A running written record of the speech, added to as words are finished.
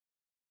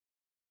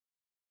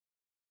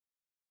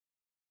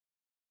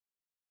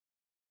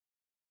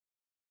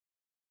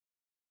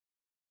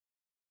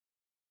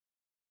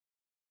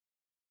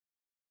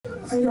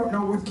I don't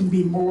know what can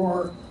be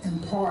more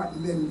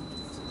important than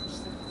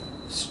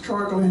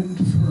struggling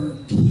for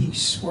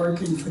peace,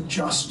 working for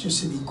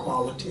justice and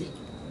equality.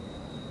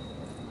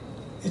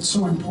 It's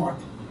so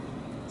important.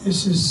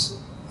 This is,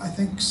 I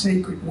think,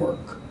 sacred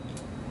work.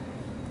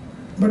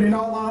 But in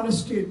all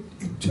honesty,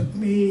 it took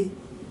me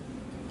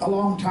a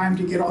long time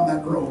to get on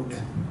that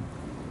road.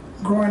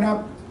 Growing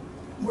up,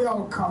 we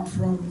all come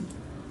from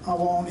our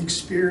own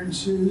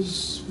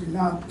experiences.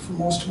 For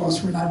most of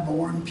us, we're not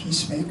born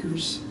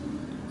peacemakers.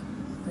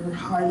 We're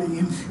highly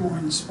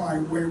influenced by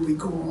where we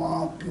grow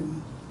up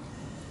and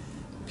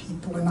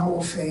people in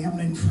our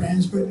family and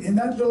friends. But in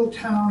that little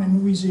town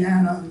in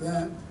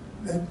Louisiana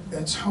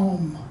that's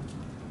home,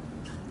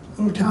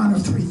 a little town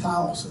of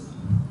 3,000,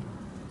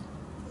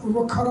 we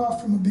were cut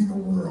off from a bigger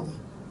world.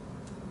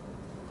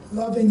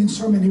 Loving in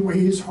so many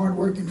ways,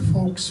 hardworking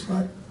folks,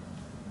 but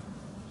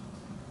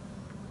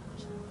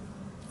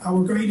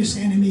our greatest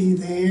enemy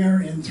there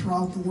and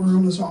throughout the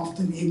world is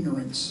often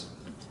ignorance.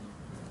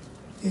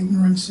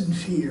 Ignorance and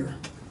fear.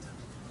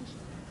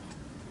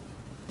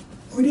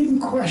 We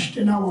didn't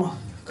question our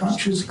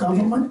country's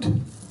government.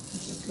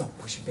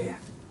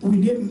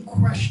 We didn't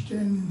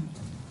question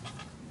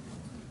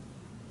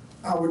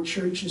our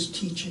church's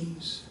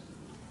teachings.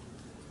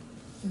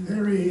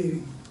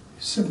 Very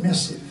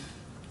submissive.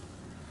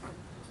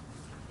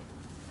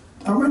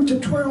 I went to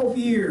 12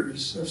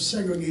 years of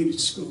segregated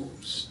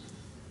schools.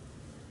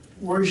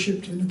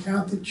 Worshipped in the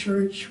Catholic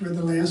Church, where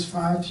the last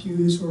 5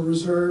 pews were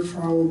reserved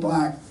for our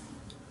black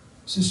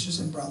sisters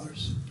and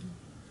brothers.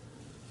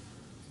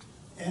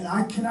 And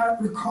I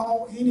cannot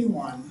recall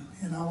anyone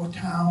in our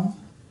town,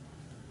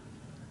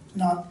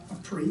 not a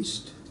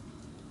priest,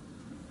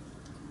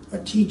 a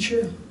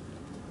teacher,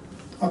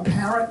 a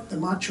parent, the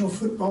macho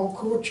football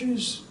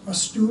coaches, a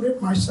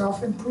student,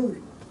 myself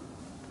included,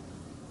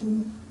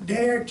 who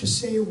dared to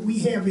say we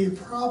have a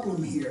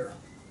problem here.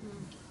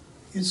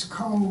 It's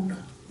called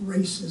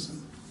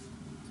racism.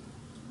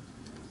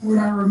 What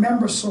I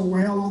remember so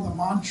well are the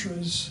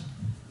mantras.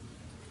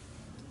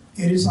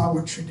 It is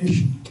our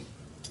tradition.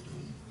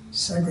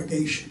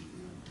 Segregation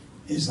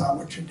is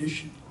our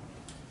tradition.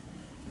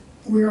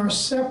 We are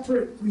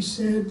separate, we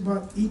said,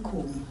 but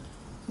equal.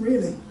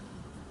 Really.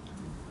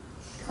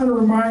 Kind of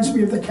reminds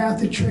me of the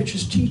Catholic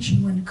Church's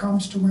teaching when it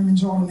comes to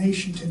women's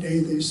ordination today.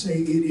 They say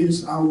it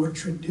is our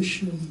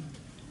tradition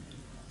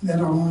that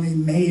only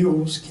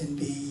males can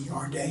be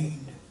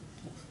ordained.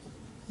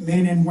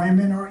 Men and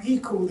women are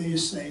equal, they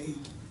say,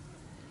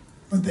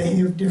 but they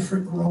have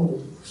different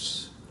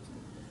roles.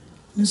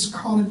 Let's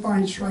call it by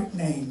its right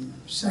name,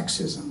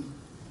 sexism.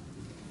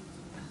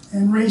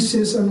 And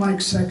racism, like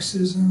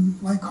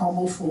sexism, like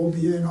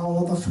homophobia and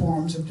all other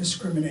forms of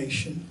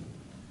discrimination,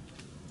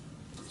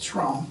 it's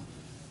wrong.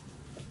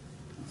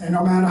 And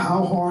no matter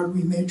how hard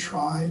we may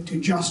try to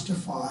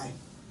justify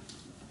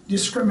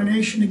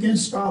discrimination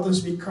against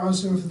others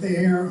because of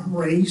their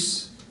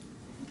race,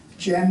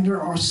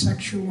 gender, or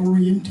sexual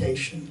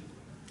orientation,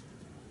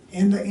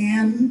 in the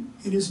end,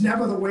 it is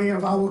never the way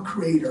of our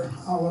Creator,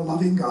 our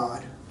loving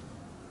God,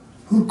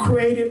 who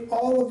created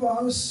all of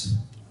us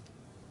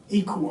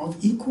equal,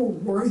 of equal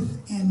worth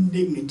and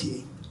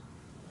dignity.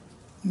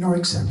 No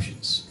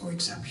exceptions, no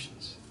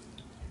exceptions.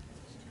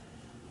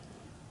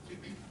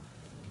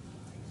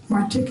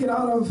 My ticket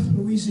out of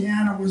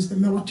Louisiana was the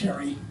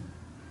military.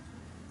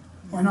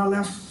 When I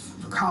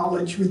left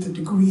college with a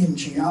degree in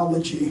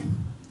geology,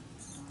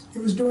 it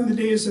was during the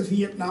days of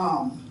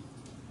Vietnam.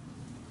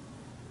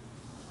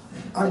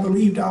 I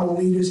believed our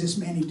leaders, as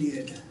many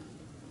did.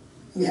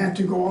 We had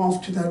to go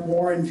off to that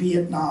war in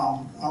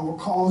Vietnam. Our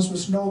cause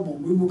was noble.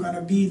 We were going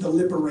to be the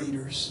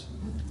liberators.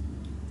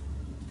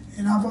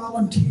 And I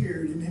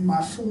volunteered, and in my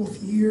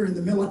 4th year in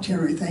the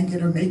military,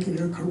 thinking of making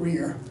it a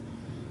career,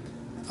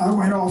 I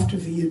went off to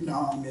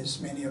Vietnam, as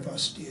many of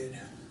us did.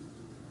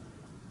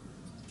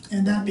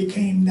 And that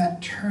became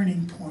that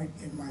turning point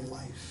in my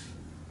life.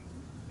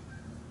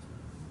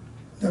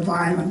 The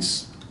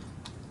violence,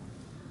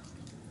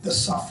 the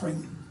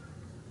suffering,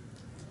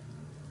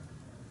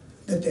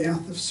 the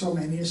death of so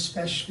many,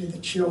 especially the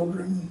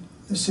children,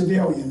 the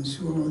civilians,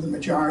 who are the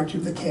majority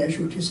of the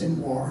casualties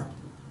in war.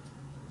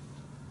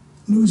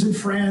 Losing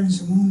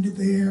friends wounded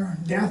there,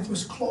 death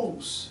was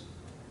close.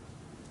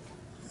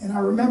 And I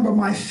remember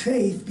my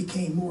faith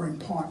became more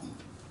important.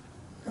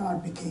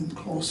 God became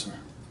closer.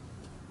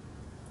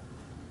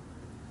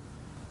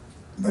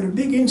 But a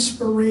big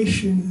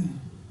inspiration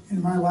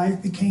in my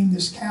life became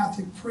this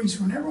Catholic priest.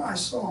 Whenever I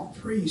saw a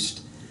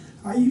priest,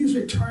 I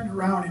usually turned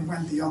around and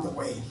went the other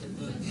way.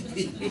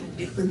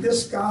 But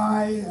this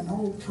guy, an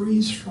old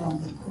priest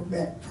from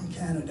Quebec, from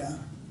Canada,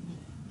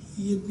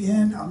 he had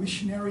been a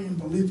missionary in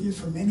Bolivia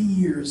for many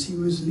years. He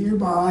was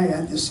nearby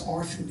at this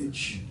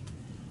orphanage,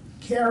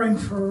 caring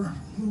for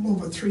a little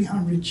over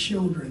 300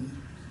 children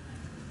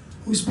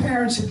whose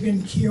parents had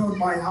been killed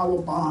by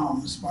our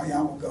bombs, by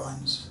our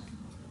guns.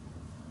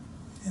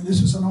 And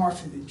this was an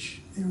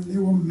orphanage.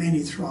 There were many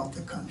throughout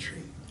the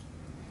country.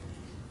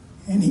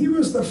 And he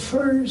was the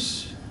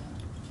first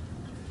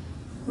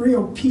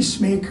real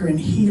peacemaker and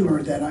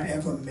healer that I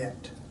ever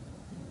met.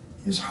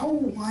 His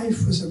whole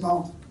life was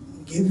about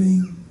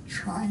giving,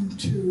 trying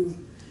to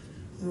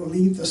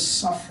relieve the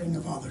suffering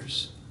of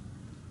others.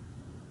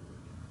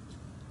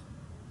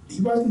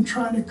 He wasn't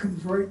trying to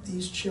convert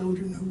these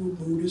children who were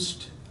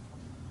Buddhist,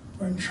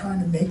 he wasn't trying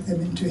to make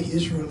them into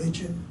his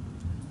religion.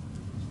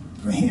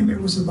 For him, it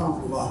was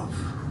about love,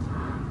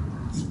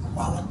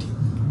 equality,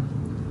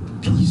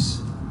 peace.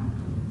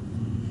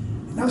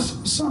 And I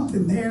saw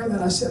something there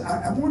that I said,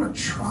 I want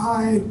to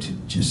try to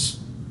just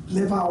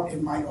live out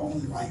in my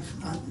own life,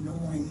 not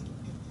knowing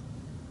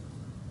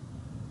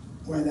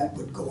where that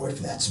would go, if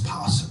that's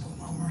possible.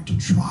 I wanted to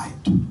try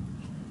it.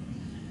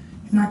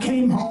 And I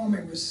came home.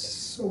 It was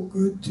so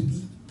good to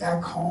be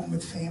back home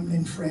with family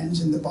and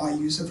friends in the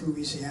bayous of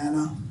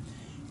Louisiana.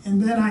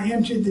 And then I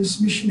entered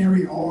this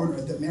missionary order,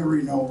 the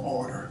Marino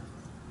Order,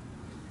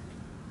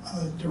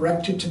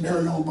 directed to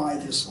Marino by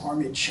this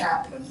army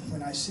chaplain.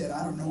 When I said,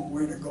 I don't know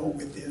where to go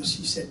with this,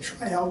 he said,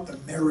 try out the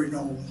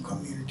Marino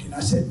community. And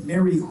I said,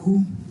 Mary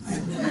who?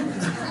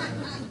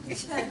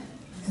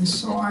 And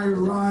so I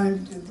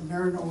arrived at the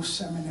Marino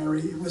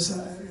Seminary. It was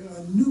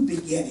a new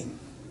beginning.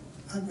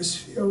 I was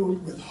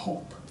filled with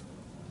hope.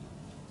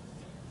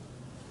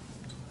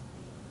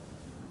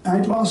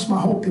 I'd lost my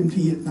hope in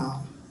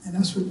Vietnam, and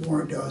that's what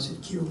war does.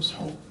 It kills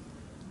hope.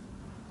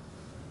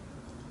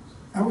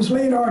 I was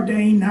later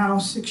ordained now,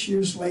 6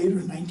 years later,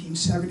 in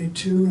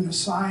 1972, and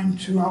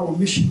assigned to our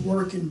mission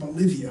work in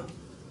Bolivia,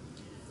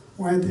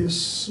 where this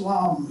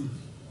slum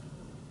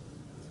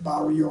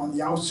barrio on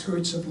the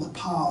outskirts of La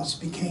Paz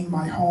became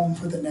my home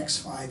for the next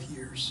 5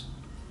 years.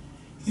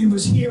 It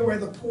was here where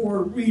the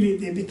poor really,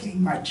 they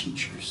became my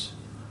teachers.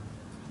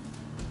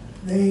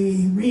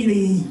 They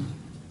really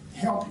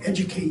helped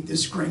educate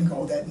this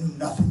gringo that knew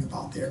nothing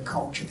about their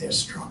culture, their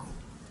struggle.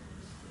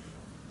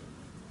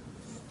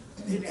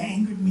 It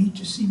angered me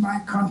to see my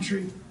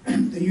country,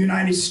 the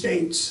United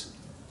States,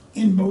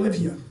 in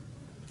Bolivia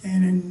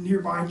and in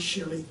nearby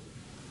Chile,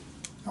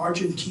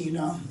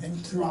 Argentina,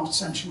 and throughout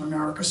Central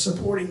America,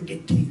 supporting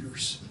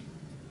dictators.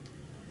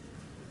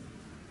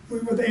 We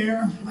were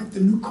there like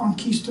the new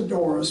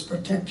conquistadors,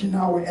 protecting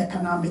our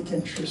economic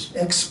interests,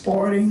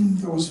 exporting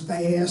those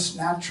vast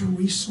natural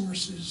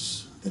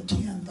resources, the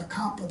tin, the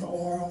copper, the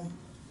oil,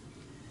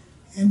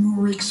 and we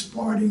were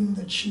exporting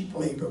the cheap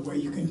labor where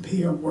you can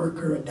pay a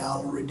worker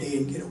 $1 a day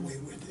and get away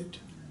with it.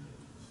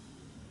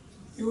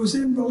 It was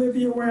in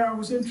Bolivia where I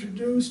was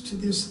introduced to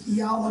this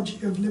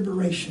theology of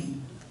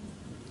liberation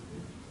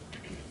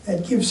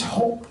that gives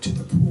hope to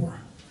the poor,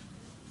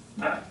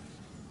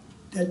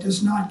 that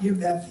does not give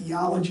that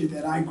theology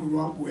that I grew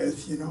up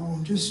with, you know,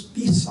 just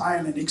be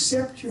silent,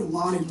 accept your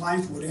lot in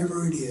life,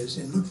 whatever it is,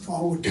 and look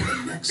forward to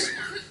the next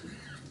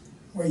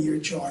where your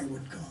joy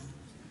would come.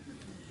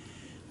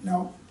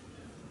 Now,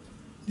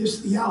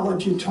 this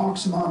theology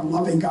talks about a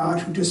loving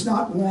God who does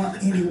not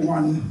want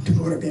anyone to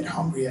go to bed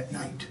hungry at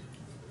night.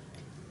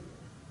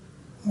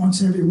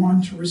 Wants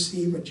everyone to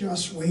receive a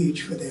just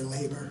wage for their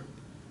labor.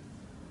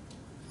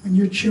 When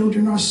your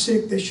children are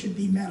sick, there should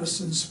be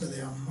medicines for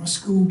them, a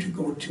school to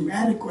go to,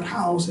 adequate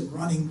house and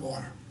running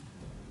water.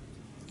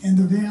 And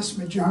the vast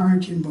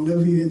majority in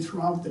Bolivia and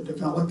throughout the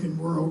developing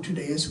world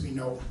today, as we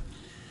know,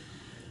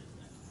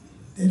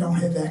 they don't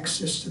have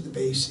access to the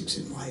basics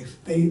in life.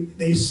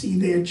 They see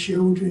their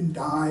children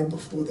die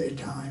before their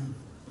time.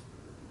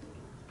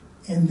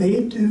 And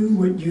they do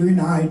what you and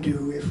I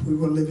do if we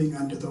were living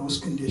under those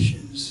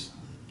conditions.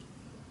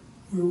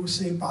 We will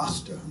say,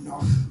 basta,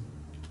 enough.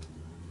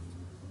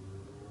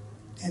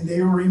 And they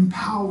are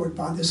empowered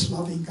by this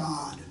loving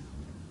God,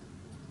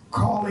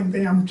 calling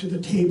them to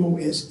the table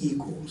as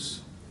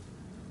equals,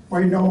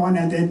 where no one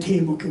at that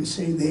table can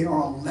say they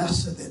are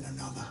lesser than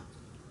another.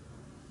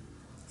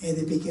 And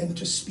they begin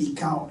to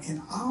speak out.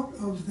 And out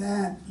of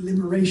that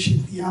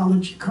liberation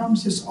theology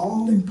comes this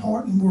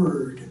all-important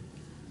word,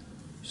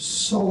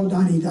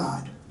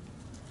 solidaridad,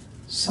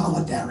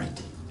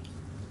 solidarity,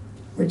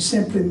 which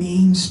simply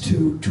means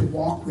to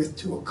walk with,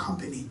 to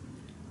accompany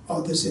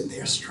others in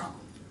their struggle.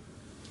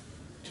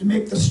 To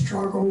make the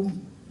struggle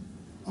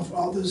of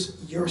others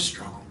your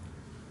struggle.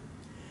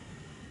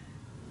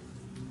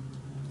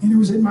 And it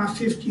was in my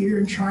 5th year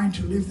in trying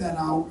to live that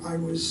out, I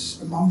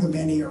was among the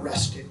many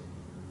arrested.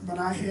 But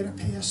I had a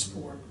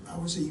passport. I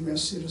was a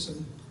U.S.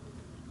 citizen,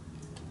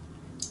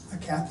 a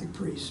Catholic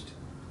priest.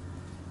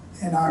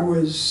 And I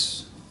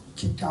was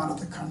kicked out of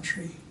the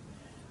country.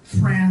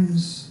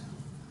 Friends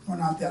were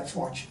not that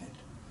fortunate.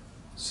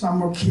 Some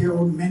were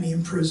killed, many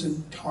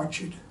imprisoned,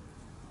 tortured.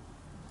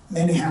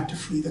 Many had to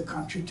flee the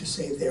country to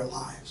save their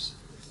lives.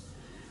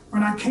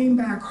 When I came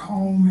back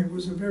home, it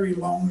was a very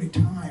lonely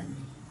time.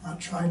 I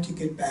tried to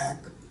get back.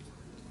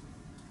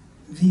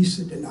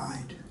 Visa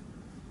denied.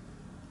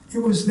 It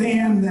was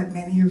then that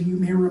many of you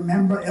may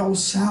remember El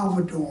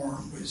Salvador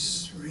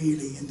was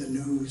really in the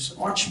news.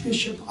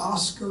 Archbishop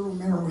Oscar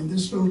Romero in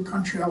this little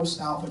country, El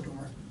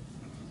Salvador,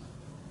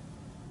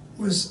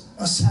 was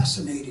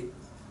assassinated,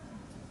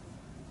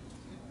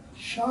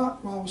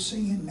 shot while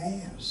singing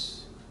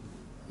Mass.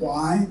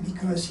 Why?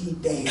 Because he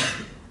dared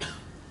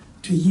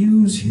to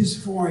use his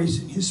voice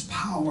and his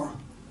power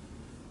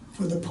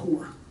for the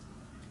poor.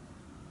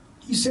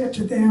 He said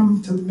to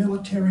them, to the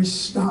military,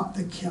 stop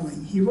the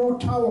killing. He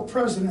wrote to our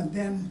president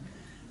then,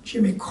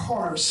 Jimmy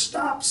Carter,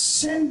 stop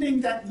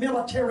sending that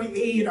military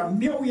aid, $1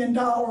 million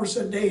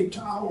a day to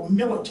our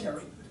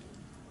military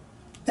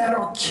that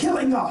are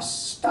killing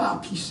us.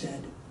 Stop, he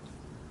said.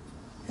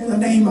 In the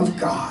name of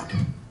God,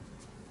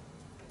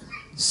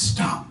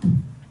 stop.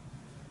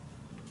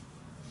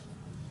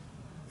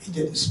 He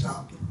didn't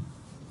stop.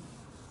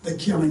 The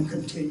killing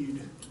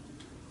continued.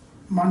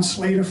 Months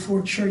later,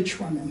 4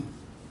 churchwomen,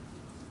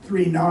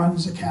 3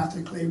 nuns, a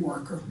Catholic lay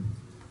worker,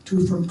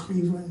 2 from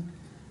Cleveland,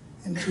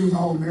 and 2 of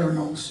our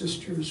Maryknoll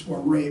sisters were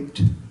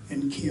raped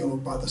and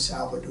killed by the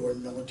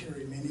Salvadoran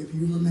military. Many of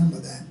you remember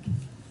that.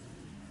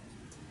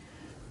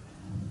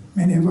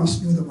 Many of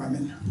us knew the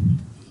women.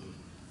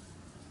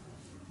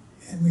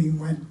 And we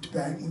went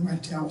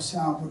to El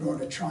Salvador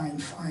to try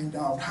and find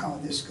out how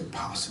this could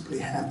possibly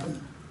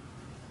happen.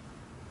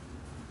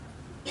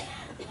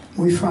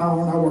 We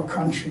found our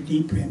country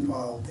deeply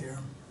involved there,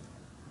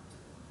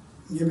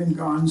 giving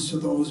guns to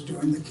those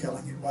doing the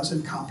killing. It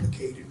wasn't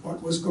complicated.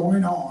 What was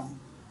going on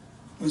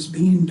was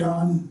being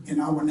done in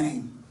our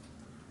name,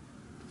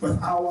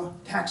 with our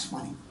tax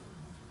money.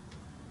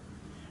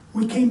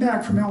 We came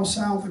back from El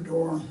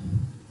Salvador.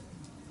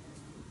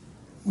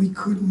 We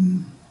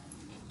couldn't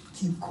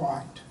keep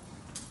quiet.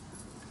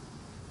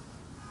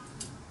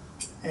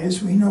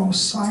 As we know,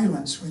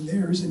 silence, when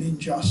there is an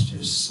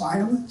injustice,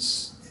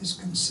 silence is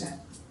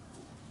consent.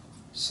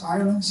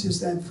 Silence is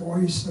that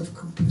voice of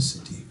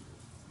complicity.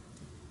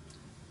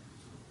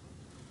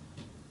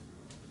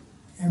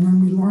 And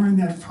when we learned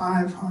that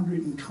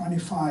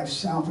 525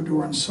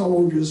 Salvadoran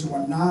soldiers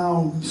were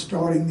now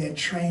starting their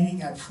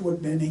training at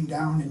Fort Benning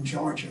down in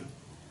Georgia,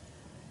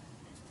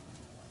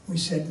 we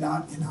said,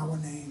 not in our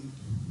name.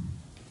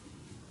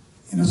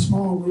 And a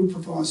small group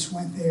of us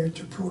went there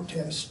to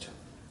protest.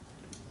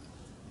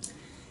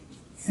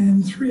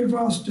 And 3 of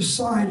us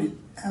decided,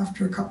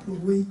 after a couple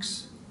of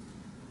weeks,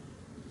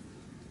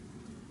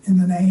 in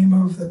the name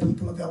of the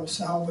people of El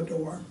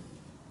Salvador,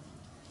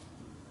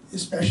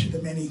 especially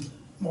the many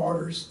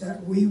martyrs,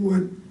 that we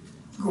would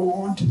go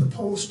on to the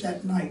post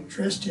at night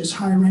dressed as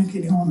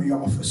high-ranking army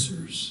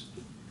officers.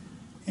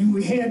 And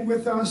we had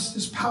with us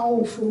this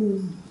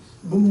powerful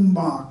boom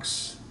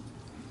box.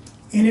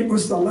 And it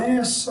was the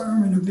last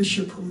sermon of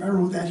Bishop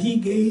Romero that he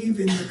gave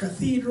in the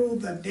cathedral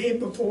the day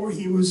before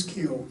he was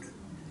killed.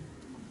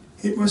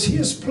 It was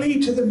his plea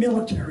to the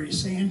military,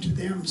 saying to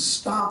them,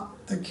 stop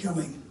the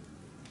killing.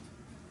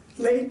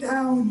 Lay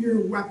down your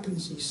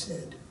weapons, he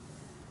said.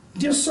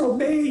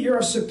 Disobey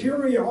your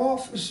superior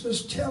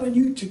officers telling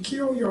you to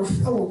kill your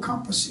fellow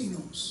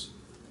campesinos.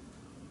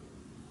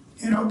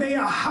 And obey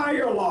a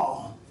higher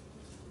law,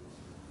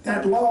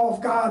 that law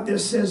of God that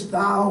says,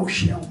 thou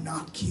shalt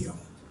not kill.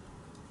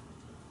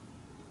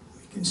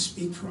 We can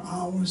speak for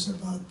hours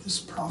about this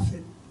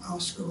prophet,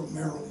 Oscar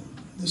Romero,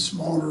 this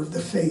martyr of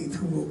the faith,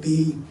 who will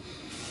be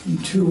in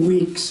 2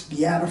 weeks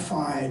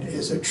beatified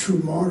as a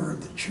true martyr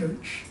of the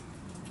church.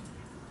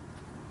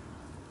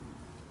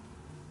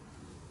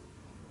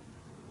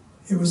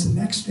 It was the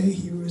next day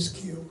he was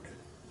killed.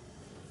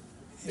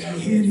 And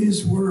we had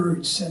his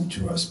words sent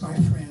to us by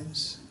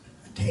friends,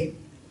 a tape.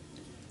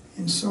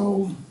 And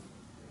so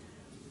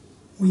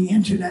we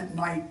entered at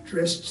night,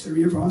 dressed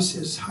 3 of us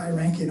as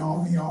high-ranking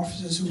army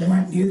officers. We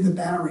went near the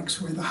barracks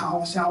where the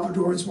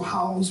Salvadorans were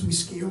housed. We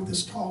scaled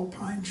this tall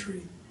pine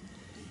tree.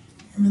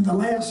 And when the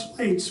last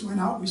lights went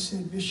out, we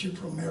said,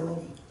 Bishop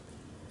Romero,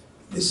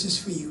 this is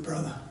for you,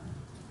 brother.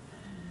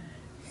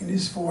 And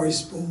his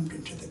voice boomed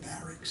into the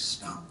barracks,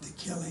 stop the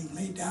killing,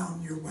 lay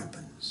down your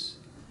weapons.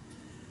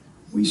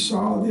 We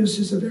saw this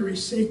as a very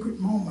sacred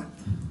moment.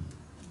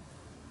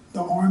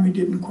 The army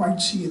didn't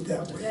quite see it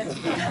that way.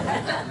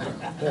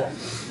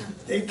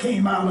 They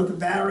came out of the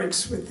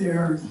barracks with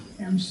their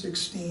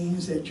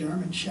M16s, their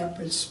German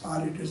shepherds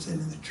spotted us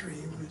in the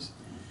tree.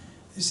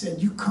 They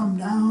said, you come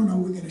down or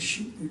we're going to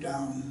shoot you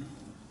down.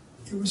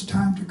 It was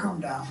time to come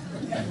down.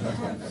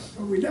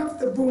 But we left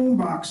the boom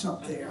box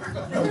up there,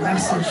 the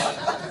message,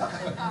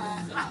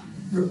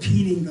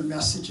 repeating the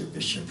message of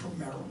Bishop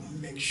Romero,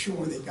 and make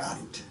sure they got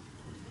it.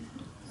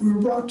 We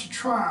were brought to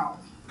trial,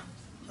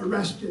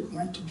 arrested,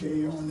 went to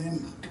jail, and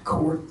then to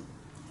court.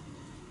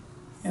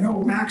 And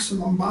old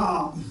Maximum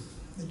Bob,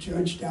 the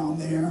judge down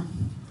there,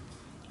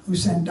 who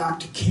sent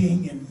Dr.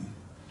 King and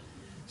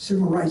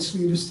civil rights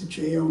leaders to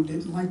jail,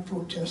 didn't like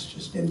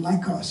protesters, didn't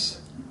like us.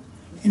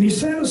 And he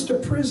sent us to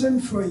prison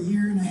for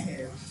 1.5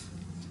 years.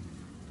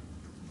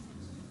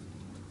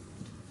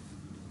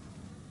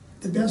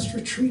 The best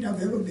retreat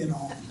I've ever been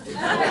on.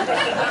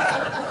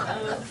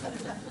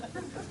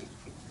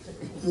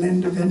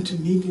 Linda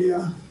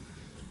Ventimiglia,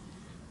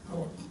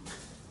 our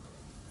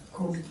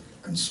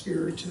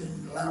co-conspirator,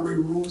 and Larry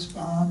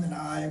Rosebaum and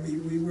I,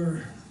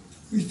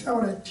 we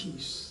felt at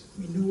peace.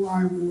 We knew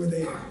why we were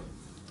there.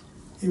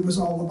 It was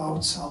all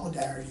about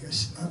solidarity,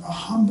 a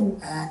humble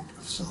act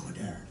of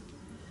solidarity.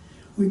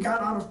 We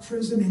got out of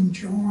prison and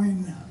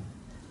joined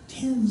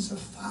tens of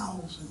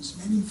thousands,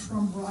 many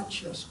from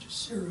Rochester,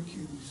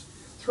 Syracuse,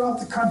 throughout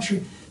the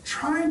country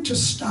trying to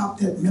stop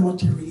that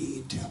military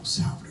aid to El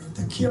Salvador.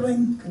 The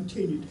killing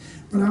continued,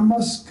 but I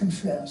must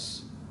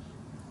confess,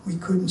 we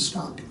couldn't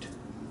stop it.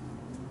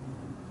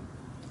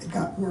 It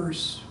got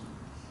worse.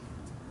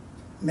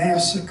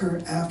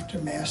 Massacre after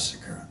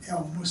massacre.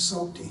 El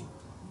Musote,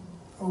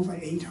 over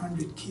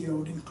 800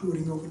 killed,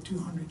 including over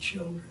 200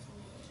 children.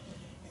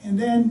 And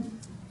then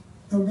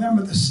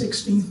November the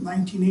 16th,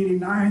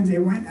 1989, they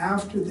went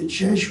after the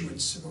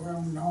Jesuits, a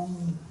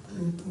well-known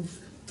group of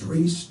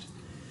priests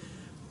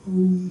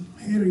who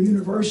had a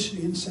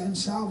university in San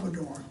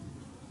Salvador.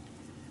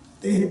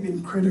 They had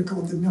been critical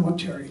of the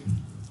military.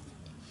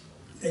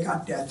 They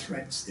got death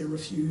threats. They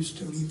refused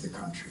to leave the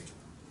country.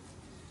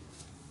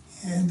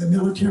 And the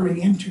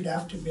military entered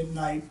after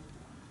midnight,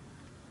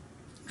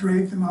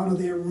 dragged them out of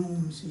their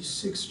rooms, these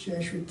 6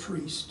 Jesuit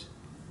priests.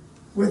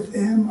 With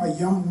them, a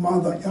young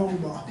mother,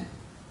 Elba,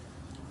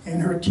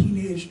 and her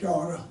teenage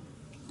daughter,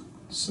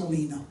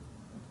 Selena.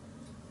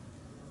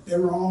 They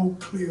were all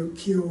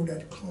killed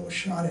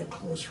shot at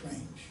close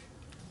range.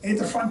 At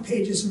the front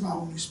pages of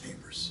our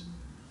newspapers.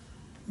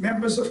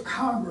 Members of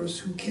Congress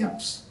who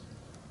kept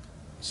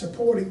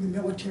supporting the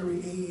military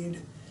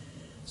aid,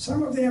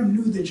 some of them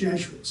knew the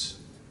Jesuits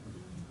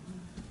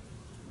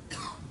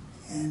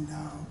and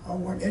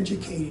were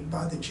educated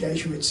by the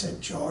Jesuits at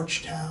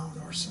Georgetown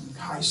or some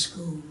high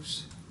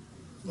schools,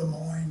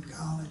 Lemoyne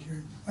College.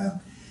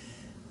 Well,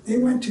 they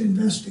went to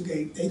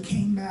investigate. They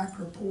came back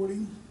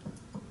reporting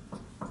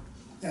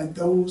that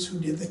those who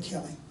did the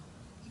killing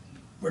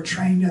were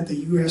trained at the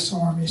U.S.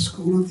 Army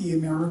School of the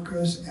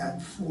Americas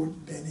at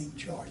Fort Benning,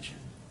 Georgia.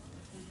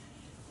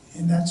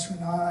 And that's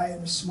when I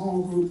and a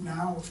small group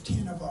now of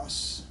 10 of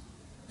us,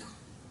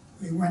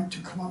 we went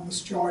to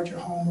Columbus, Georgia,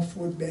 home of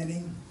Fort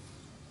Benning,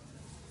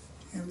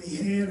 and we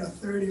had a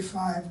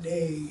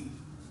 35-day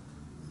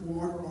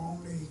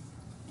water-only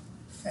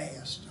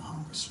fast, a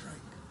hunger strike,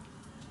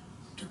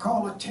 to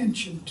call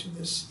attention to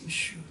this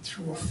issue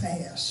through a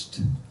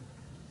fast,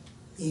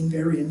 being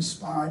very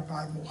inspired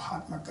by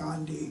Mahatma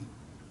Gandhi,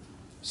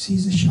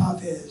 Cesar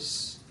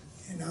Chavez,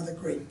 and other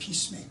great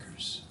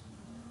peacemakers.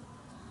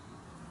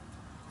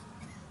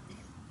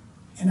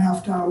 And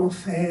after our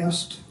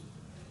fast,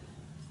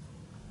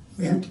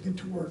 we had to get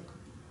to work.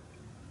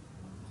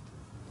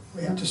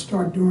 We had to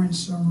start doing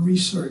some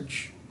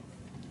research.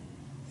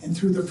 And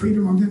through the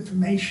Freedom of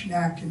Information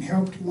Act, and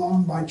helped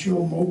along by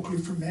Joe Moakley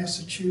from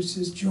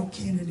Massachusetts, Joe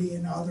Kennedy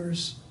and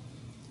others,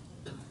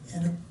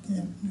 and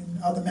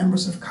other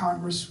members of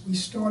Congress, we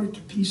started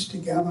to piece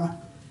together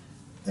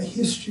the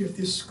history of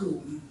this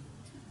school.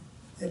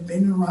 It had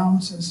been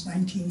around since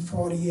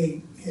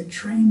 1948. It had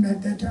trained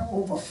at that time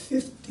over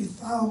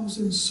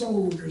 50,000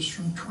 soldiers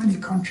from 20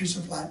 countries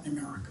of Latin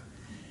America.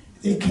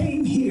 They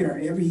came here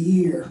every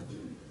year,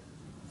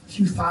 a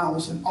few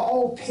thousand,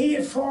 all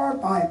paid for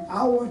by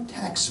our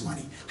tax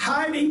money,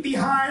 hiding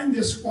behind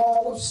this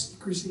wall of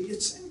secrecy.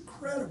 It's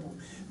incredible.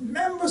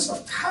 Members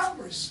of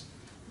Congress,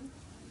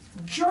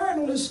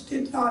 journalists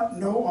did not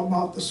know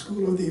about the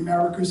School of the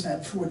Americas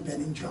at Fort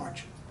Benning,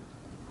 Georgia.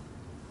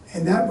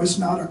 And that was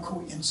not a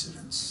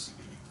coincidence.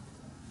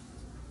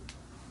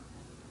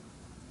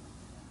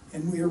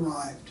 And we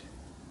arrived,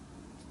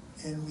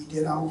 and we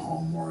did our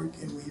homework,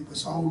 and it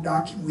was all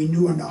documented. We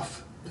knew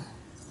enough.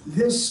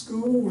 This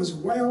school was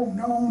well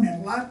known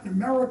in Latin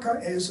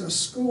America as a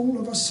school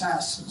of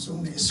assassins,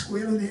 on the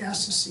Escuela de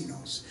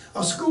Asesinos,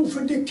 a school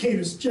for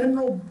dictators.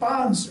 General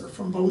Banzer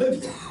from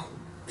Bolivia,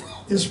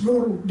 this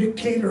brutal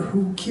dictator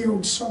who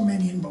killed so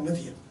many in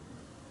Bolivia,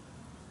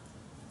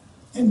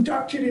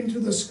 inducted into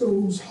the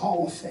school's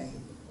Hall of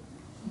Fame.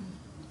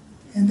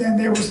 And then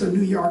there was the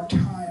New York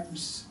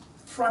Times,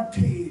 front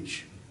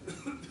page,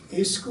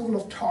 a school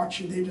of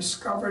torture. They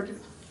discovered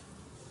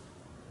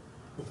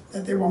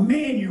that there were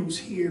manuals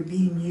here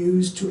being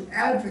used to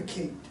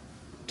advocate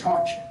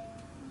torture.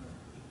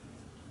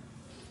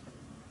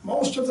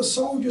 Most of the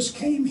soldiers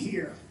came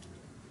here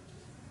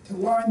to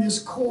learn this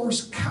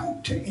course,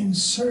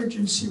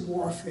 counterinsurgency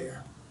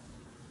warfare.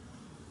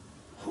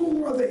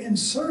 Who are the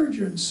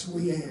insurgents,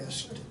 we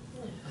asked.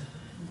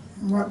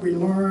 And what we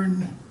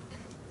learned,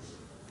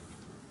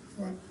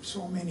 what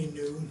so many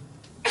knew,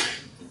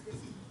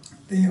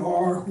 they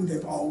are who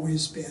they've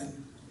always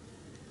been.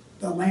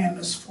 The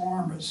landless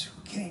farmers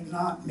who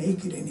cannot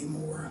make it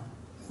anymore,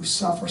 who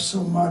suffer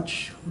so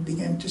much, who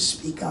begin to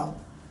speak out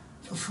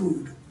for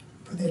food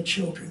for their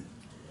children.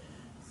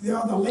 They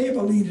are the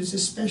labor leaders,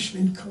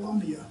 especially in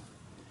Colombia.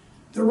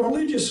 The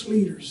religious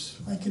leaders,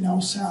 like in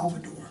El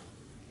Salvador.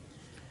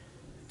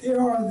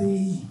 There are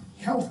the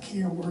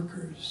healthcare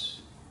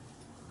workers,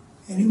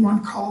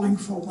 anyone calling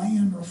for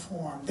land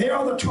reform. They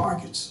are the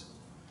targets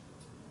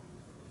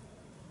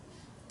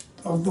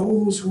of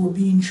those who are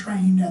being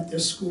trained at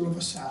this school of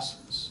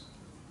assassins.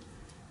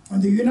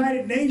 When the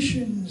United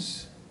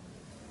Nations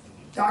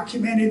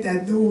documented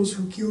that those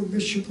who killed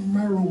Bishop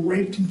Romero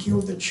raped and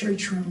killed the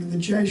churchwomen and the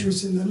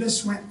Jesuits, and the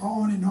list went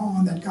on and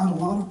on, that got a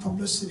lot of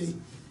publicity,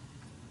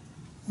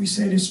 we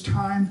said it's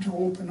time to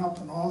open up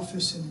an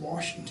office in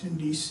Washington,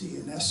 D.C.,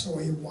 an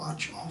SOA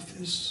Watch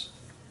office,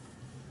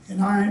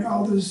 And I and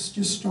others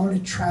just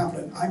started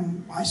traveling.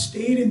 I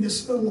stayed in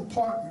this little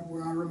apartment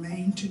where I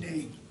remain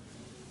today,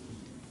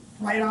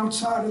 right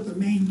outside of the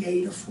main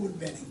gate of Fort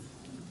Benning.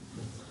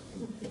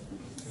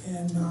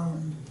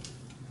 And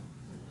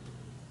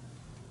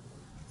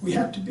we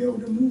had to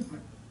build a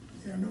movement.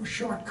 There are no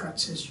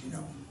shortcuts, as you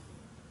know.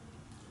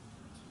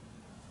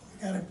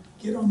 We got to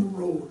get on the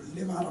road and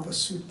live out of a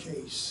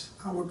suitcase.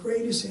 Our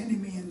greatest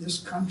enemy in this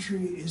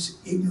country is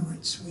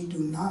ignorance. We do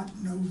not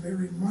know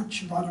very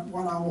much about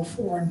what our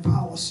foreign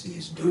policy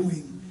is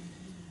doing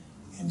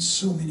in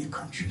so many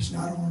countries,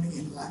 not only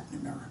in Latin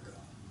America.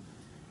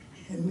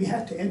 And we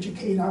had to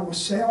educate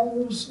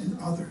ourselves and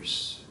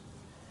others.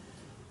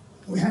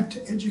 We had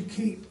to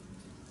educate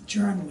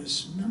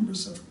journalists,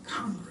 members of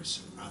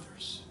Congress and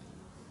others,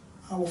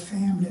 our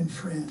family and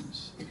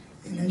friends.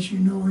 And as you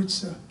know,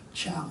 it's a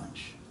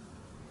challenge.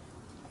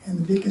 And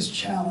the biggest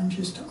challenge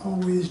is to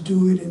always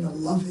do it in a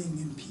loving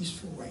and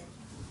peaceful way.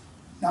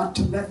 Not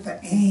to let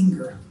the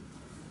anger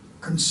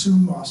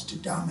consume us, to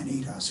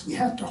dominate us. We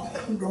have to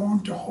hold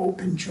on to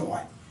hope and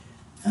joy.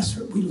 That's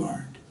what we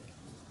learned.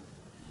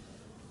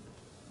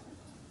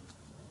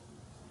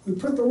 We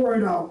put the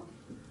word out.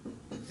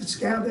 Let's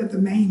gather at the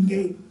main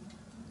gate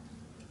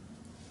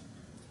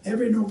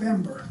every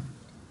November,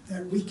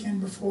 that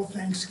weekend before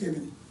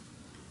Thanksgiving.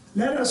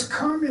 Let us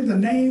come in the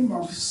name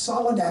of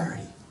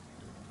solidarity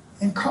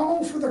and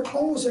call for the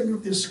closing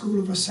of this school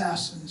of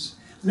assassins.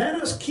 Let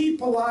us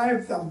keep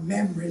alive the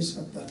memories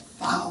of the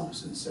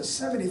thousands, the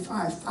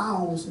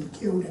 75,000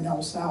 killed in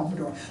El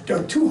Salvador,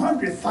 the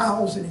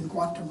 200,000 in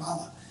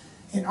Guatemala,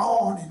 and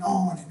on and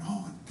on and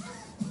on.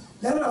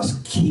 Let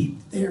us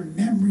keep their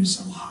memories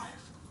alive.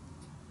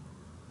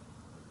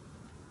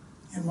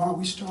 And while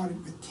we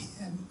started with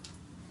 10,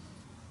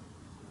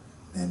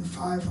 then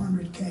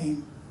 500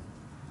 came,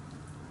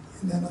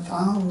 and then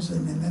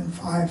 1,000, and then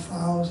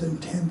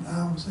 5,000,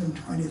 10,000,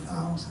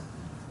 20,000.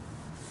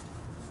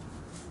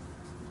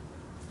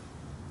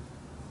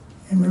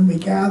 And when we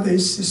gather,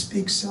 it's this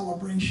big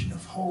celebration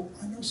of hope.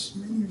 I know so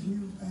many of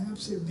you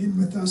perhaps have been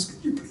with us.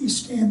 Could you please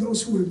stand,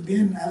 those who have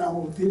been at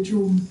our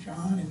vigil,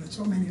 John, and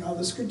so many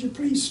others, could you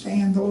please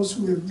stand, those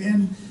who have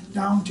been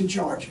down to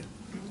Georgia?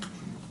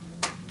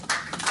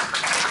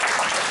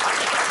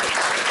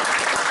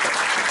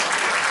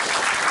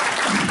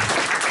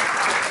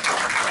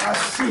 I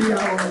see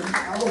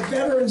our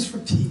Veterans for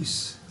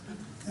Peace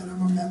that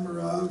I'm a member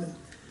of. And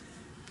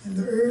in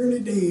the early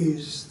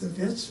days, the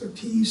Vets for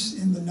Peace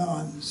and the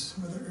Nuns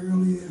were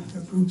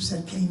the groups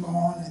that came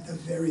on at the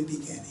very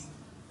beginning.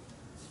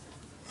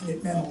 And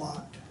it meant a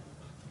lot.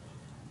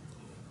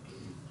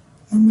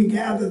 When we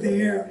gather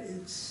there,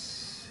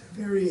 it's a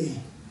very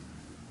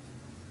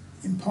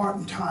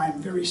important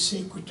time, very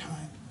sacred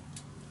time.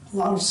 A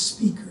lot of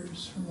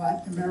speakers from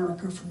Latin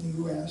America, from the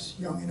U.S.,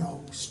 young and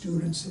old,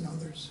 students and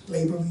others,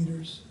 labor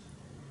leaders.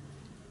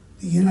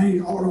 The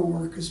United Auto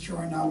Workers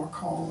joined our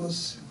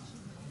cause.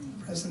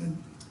 President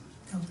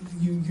of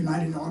the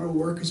United Auto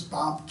Workers,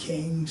 Bob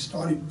King,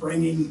 started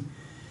bringing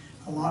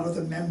a lot of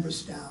the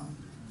members down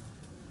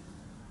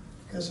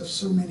because of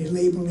so many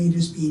labor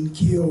leaders being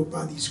killed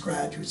by these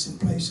graduates in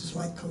places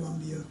like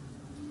Colombia.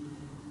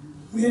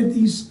 We had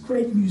these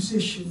great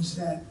musicians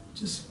that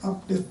just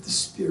uplift the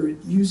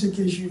spirit. Music,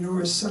 as you know,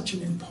 is such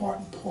an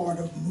important part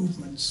of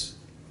movements.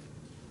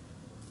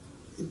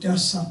 It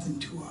does something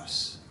to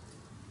us.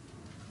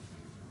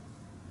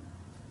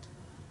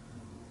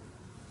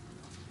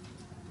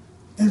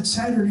 That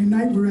Saturday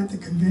night, we were at the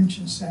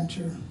convention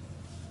center.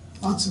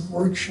 Lots of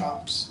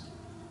workshops,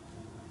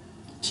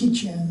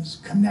 teach-ins,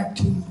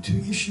 connecting to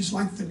issues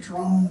like the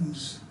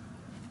drones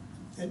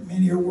that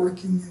many are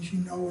working, as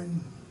you know,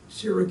 in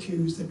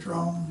Syracuse, the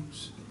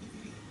drones.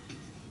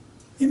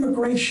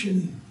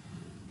 Immigration,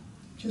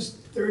 just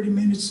 30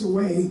 minutes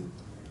away,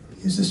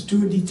 is the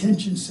Stewart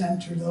Detention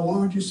Center, the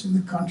largest in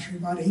the country,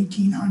 about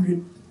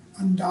 1,800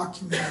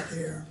 undocumented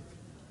there.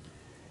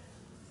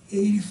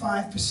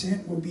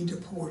 85% will be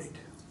deported.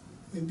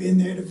 We've been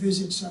there to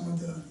visit some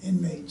of the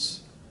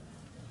inmates.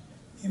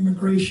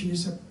 Immigration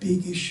is a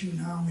big issue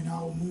now in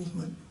our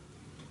movement.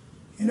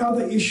 And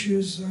other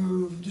issues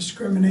of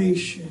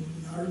discrimination.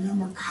 I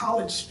remember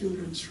college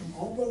students from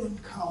Oberlin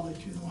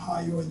College in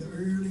Ohio in the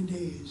early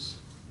days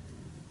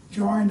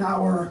joined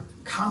our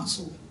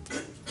council.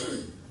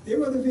 They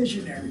were the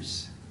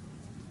visionaries,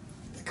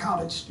 the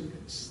college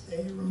students.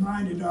 They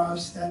reminded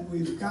us that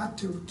we've got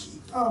to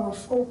keep our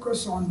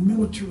focus on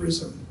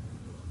militarism,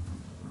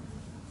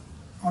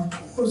 on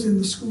closing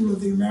the School of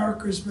the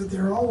Americas, but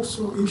there are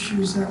also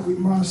issues that we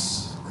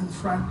must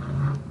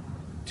confront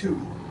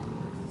too.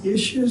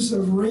 Issues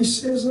of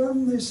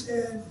racism, they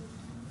said,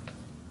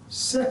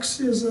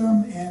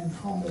 sexism, and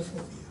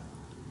homophobia.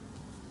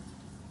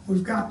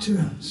 We've got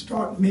to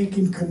start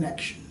making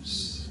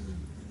connections,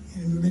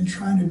 and we've been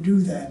trying to do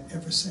that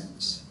ever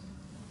since.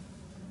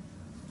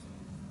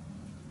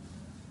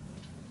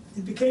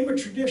 It became a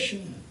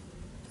tradition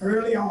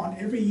early on.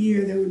 Every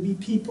year there would be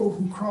people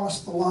who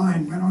crossed the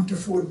line, went on to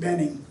Fort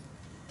Benning,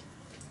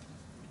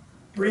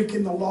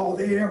 breaking the law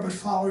there, but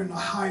following a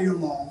higher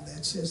law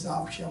that says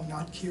thou shalt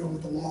not kill,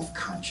 the law of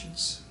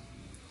conscience.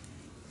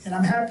 And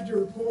I'm happy to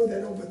report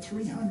that over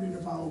 300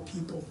 of our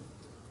people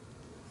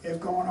have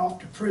gone off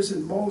to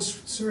prison,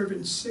 most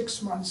serving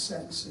 6-month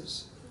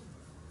sentences.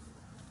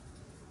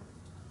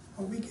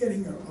 Are we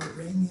getting a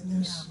ring in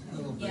this?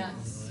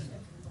 Yes.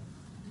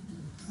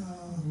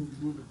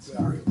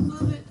 Sorry.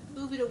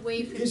 Move it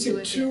away from you. Is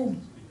it too?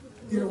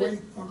 Get away?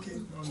 Okay.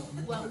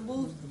 Well,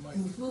 move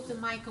the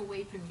mic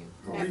away from you.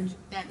 Okay.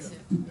 That's it.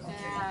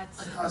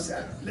 That's it. How's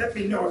that? Let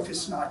me know if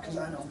it's not, because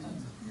I don't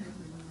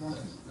know.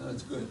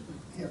 That's good.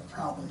 You have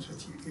problems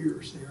with your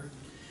ears there.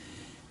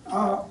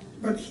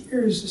 But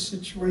here's the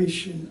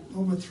situation.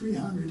 Over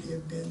 300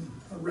 have been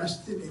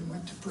arrested and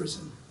went to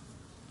prison.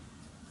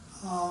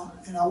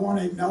 And I want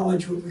to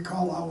acknowledge what we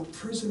call our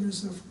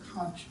prisoners of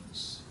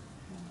conscience.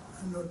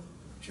 I know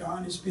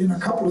John has been a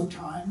couple of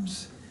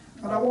times,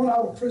 but I want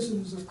our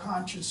prisoners of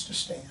conscience to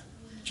stand.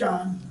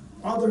 John,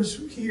 others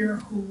here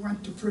who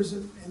went to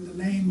prison in the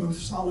name of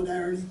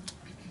solidarity?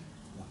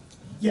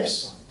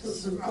 Yes,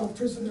 our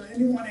prisoner.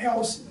 Anyone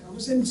else? I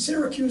was in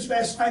Syracuse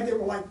last night. There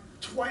were like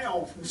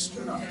 12 who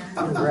stood up.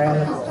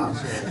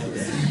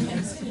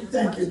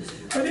 Thank you.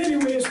 But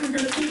anyways, we're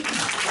going to be...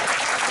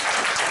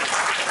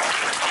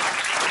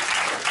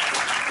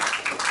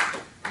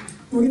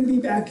 We're going to be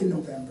back in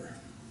November.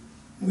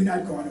 We're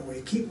not going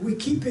away. We're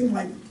keeping,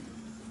 like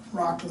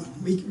Rockland,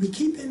 we're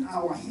keeping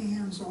our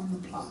hands on the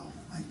plow,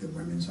 like the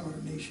Women's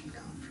Ordination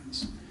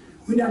Conference.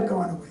 We're not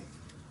going away.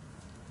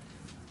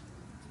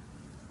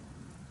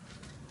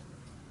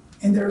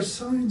 And there are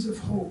signs of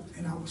hope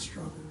in our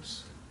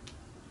struggles.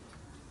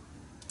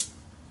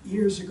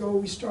 Years ago,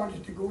 we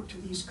started to go to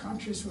these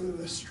countries with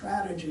a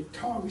strategy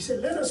talk. We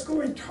said, let us go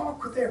and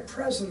talk with their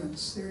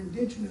presidents, their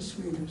indigenous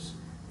leaders,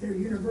 their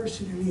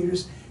university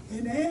leaders,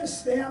 and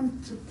ask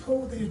them to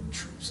pull their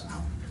troops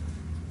out.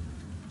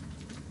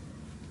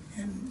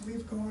 And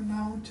we've gone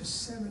now to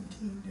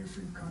 17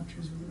 different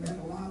countries. We've met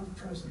a lot of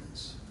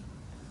presidents.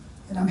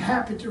 And I'm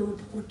happy to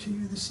report to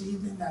you this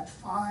evening that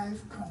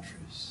 5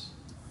 countries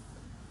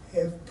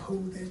have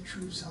pulled their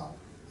troops out.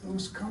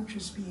 Those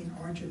countries being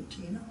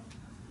Argentina,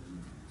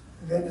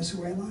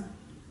 Venezuela,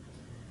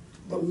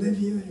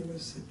 Bolivia. It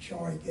was a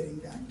joy getting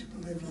back to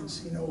Bolivia and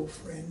seeing old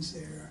friends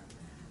there.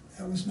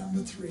 That was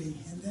number 3.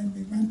 And then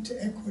we went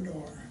to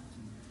Ecuador.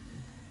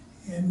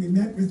 And we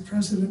met with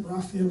President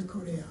Rafael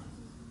Correa.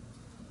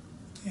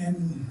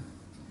 And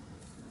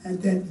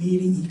at that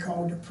meeting, he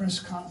called a press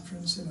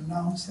conference and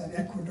announced that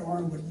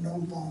Ecuador would no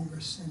longer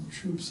send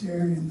troops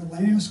there. And the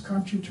last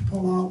country to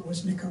pull out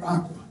was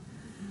Nicaragua,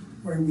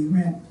 where we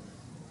went.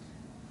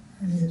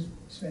 And he has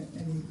spent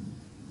many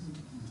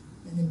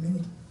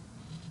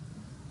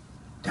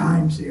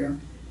times there.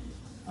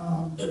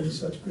 Doing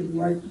such good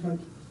work. But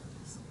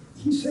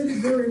he said it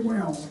very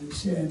well when he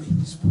said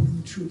he's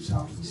pulling the troops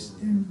out.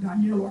 And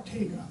Daniel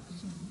Ortega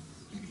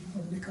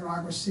of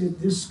Nicaragua said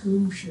this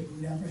school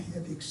should never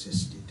have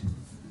existed,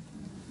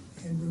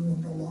 and we will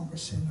no longer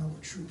send our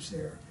troops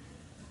there.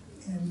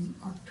 In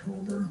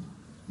October,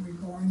 we're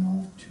going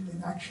off to,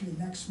 and actually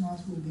next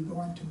month we'll be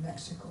going to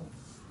Mexico.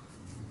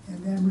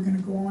 And then we're going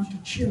to go on to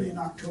Chile in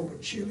October,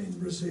 Chile and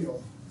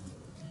Brazil.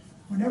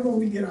 Whenever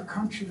we get a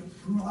country to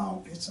pull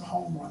out, it's a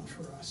home run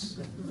for us.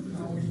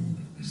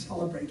 We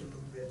celebrate a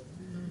little bit.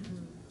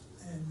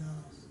 And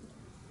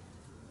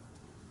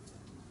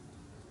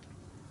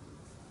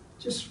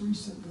just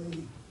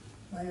recently,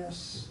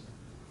 last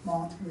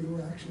month, we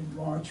were actually in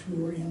March,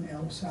 we were in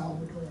El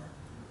Salvador.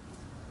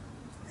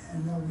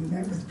 And we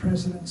met with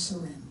President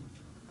Ceren.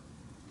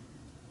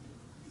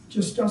 He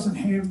just doesn't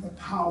have the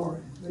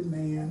power, good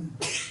man.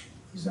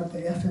 He's of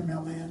the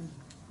FMLN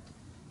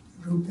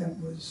group that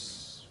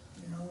was,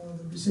 you know,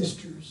 the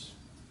resistors,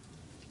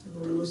 the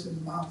guerrillas in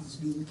the mountains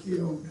being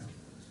killed.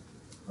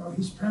 Well,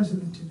 he's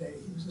president today.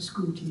 He was a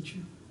school teacher.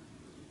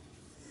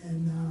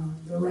 And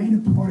the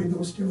Reina Party,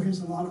 though, still has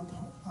a lot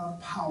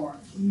of power.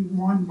 He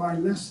won by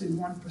less than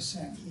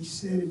 1%. He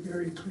said it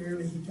very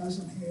clearly. He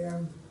doesn't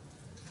have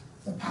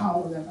the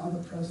power that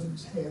other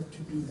presidents have to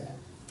do that.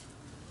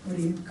 But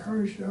he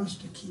encouraged us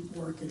to keep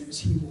working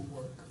as he will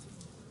work.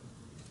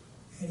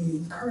 And he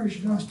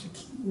encouraged us to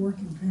keep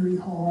working very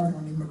hard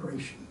on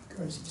immigration,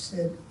 because he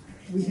said,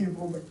 we have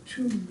over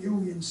 2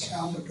 million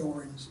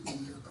Salvadorans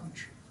in your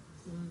country.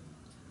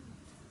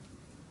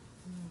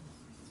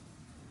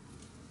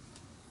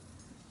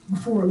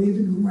 Before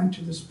leaving, we went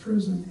to this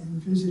prison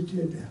and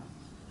visited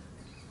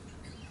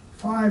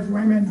 5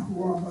 women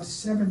who are of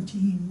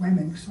 17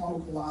 women,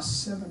 so the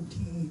last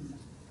 17,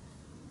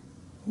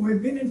 who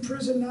have been in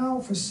prison now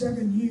for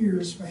 7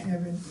 years for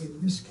having a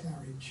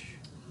miscarriage.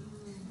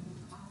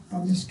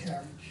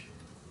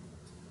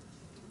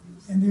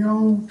 And they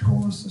all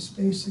told us this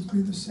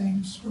basically the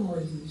same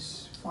story,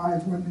 these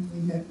 5 women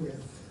we met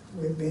with,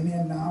 who have been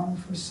in now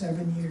for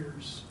 7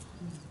 years.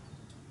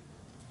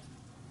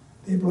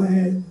 They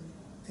bled,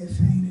 they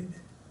fainted.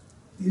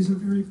 These are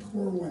very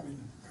poor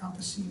women,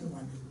 campesina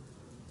women.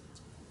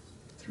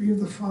 3 of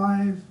the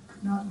 5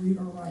 could not read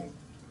or write.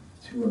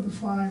 2 of the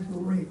 5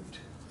 were raped.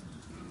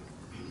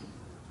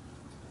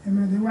 And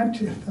when they went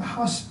to the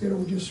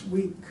hospital just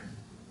weak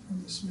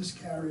from this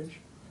miscarriage,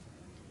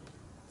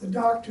 the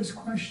doctors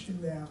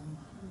questioned them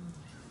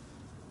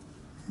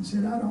and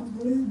said, I don't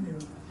believe you.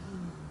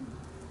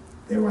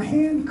 They were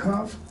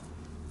handcuffed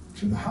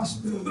to the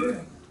hospital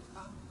bed.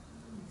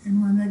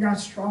 And when they got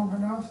strong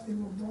enough, they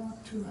were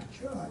brought to a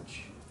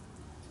judge,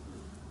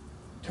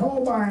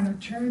 told by an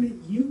attorney,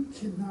 you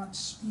cannot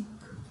speak.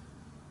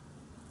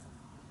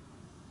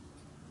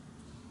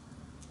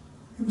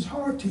 It was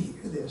hard to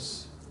hear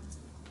this.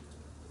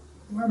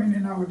 Women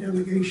in our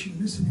delegation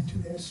listening to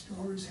their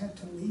stories had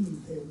to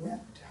leave. They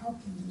wept. How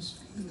can this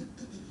be?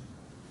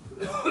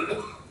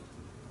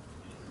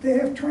 They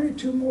have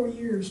 22 more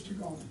years to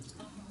go.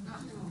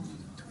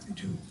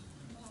 22.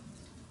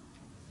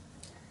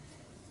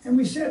 And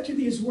we said to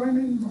these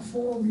women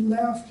before we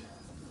left,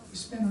 we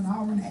spent an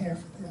hour and a half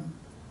with them.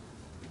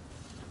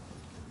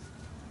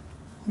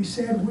 We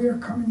said, we're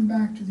coming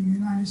back to the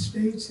United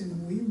States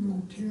and we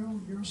will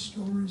tell your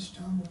stories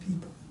to our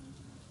people.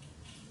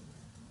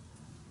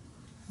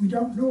 We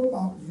don't know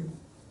about you.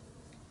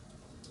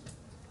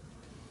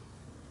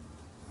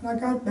 When I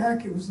got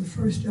back, it was the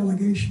first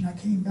delegation I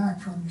came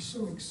back from. You're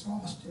so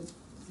exhausted.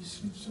 You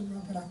sleep so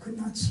well, but I could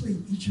not sleep.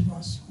 Each of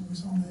us who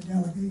was on the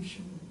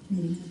delegation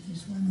meeting with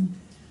these women,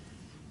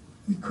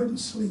 we couldn't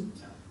sleep.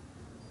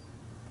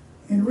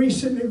 And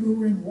recently we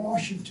were in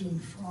Washington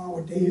for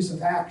our days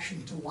of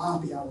action to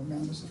lobby our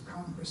members of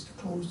Congress to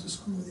close the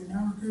School of the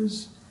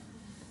Americas.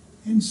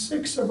 And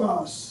 6 of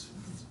us,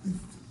 with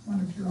one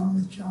of you on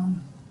with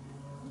John,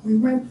 we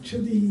went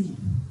to the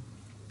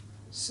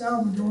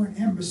Salvadoran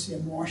Embassy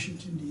in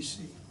Washington,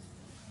 D.C.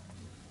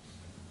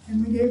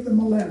 And we gave them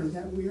a letter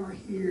that we are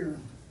here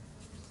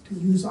to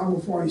use our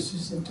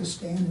voices and to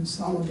stand in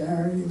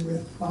solidarity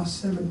with Class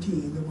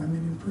 17, the women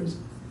in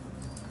prison.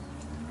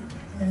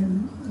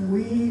 And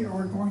we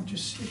are going to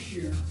sit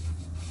here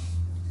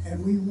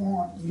and we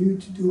want you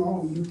to do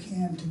all you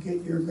can to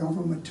get your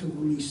government to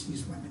release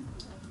these women.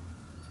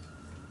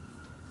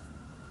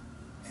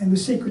 And the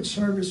Secret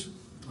Service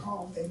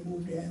called, they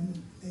moved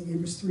in, they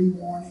gave us 3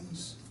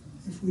 warnings.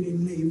 If we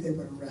didn't leave, they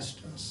would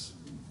arrest us.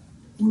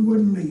 We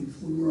wouldn't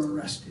leave, we were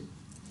arrested.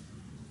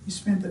 We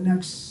spent the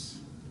next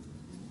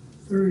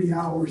 30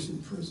 hours in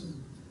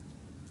prison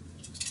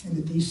in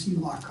the DC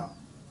lockup.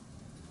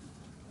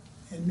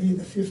 And May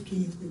the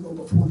 15th, we go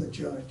before the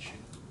judge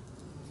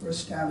for a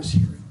status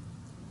hearing.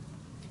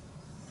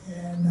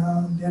 And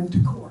then to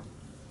court.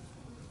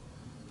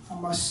 I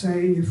must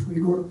say, if we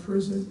go to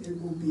prison,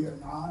 it will be an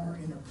honor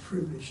and a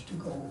privilege to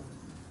go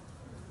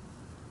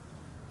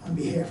on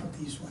behalf of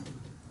these women.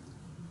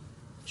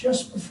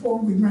 Just before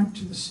we went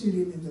to the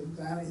city in the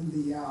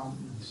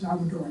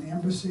Salvadoran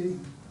Embassy,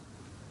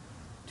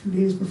 2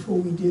 days before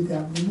we did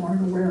that, we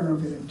weren't aware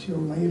of it until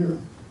later.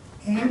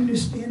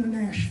 Amnesty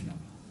International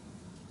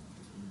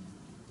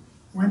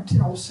went to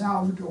El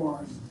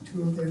Salvador,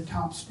 2 of their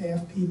top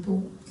staff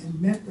people,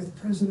 and met with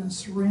President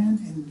Ceren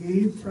and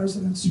gave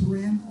President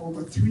Ceren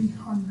over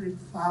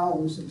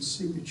 300,000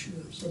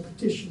 signatures, a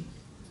petition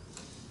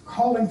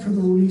calling for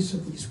the release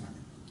of these women.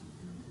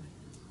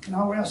 And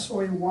our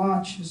SOA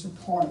Watch is a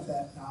part of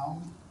that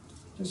now.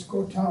 Just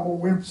go to our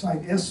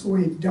website,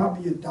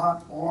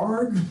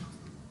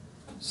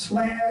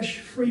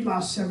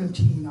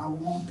 soaw.org/freelaw17, our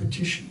own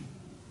petition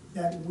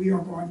that we are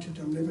going to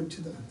deliver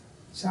to the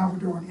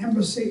Salvadoran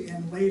Embassy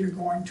and later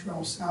going to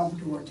El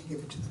Salvador to give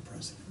it to the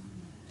president.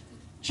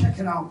 Check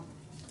it out.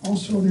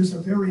 Also, there's a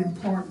very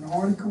important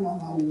article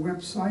on our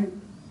website.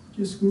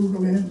 Just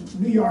Google it,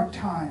 New York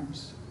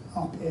Times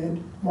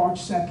op-ed,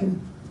 March 2nd,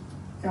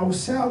 El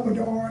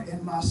Salvador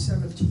and La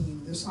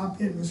 17. This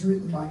op-ed was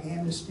written by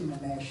Amnesty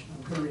International,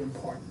 very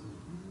important.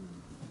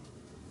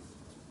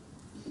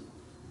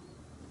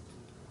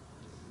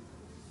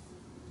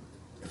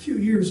 A few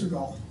years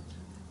ago,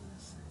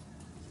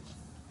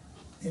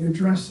 in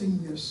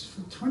addressing this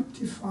for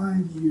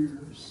 25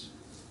 years,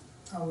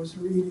 I was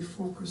really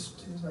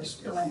focused, as I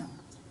still am,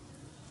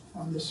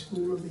 on the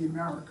School of the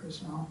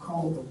Americas, now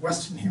called the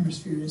Western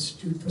Hemisphere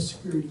Institute for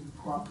Security and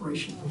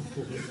Cooperation.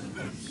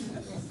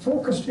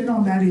 Focused in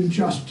on that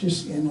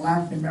injustice in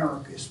Latin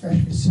America,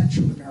 especially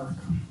Central America,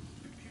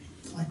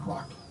 like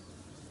Rockland.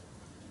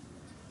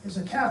 As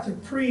a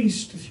Catholic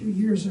priest, a few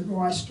years ago,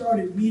 I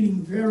started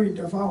meeting very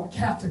devout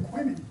Catholic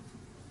women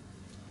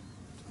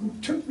who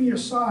took me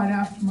aside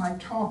after my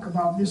talk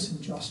about this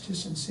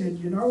injustice and said,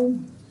 you know,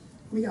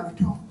 we got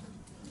to talk.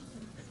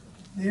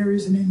 There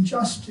is an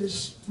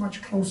injustice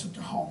much closer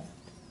to home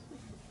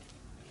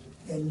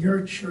in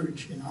your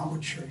church, in our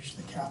church,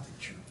 the Catholic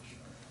Church.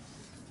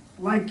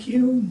 Like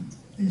you,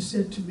 they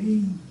said to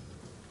me,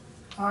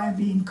 I'm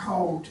being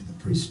called to the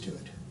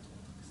priesthood.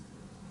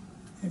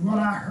 And what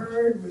I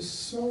heard was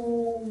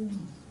so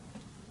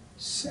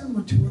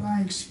similar to what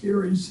I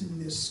experienced in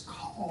this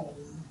call.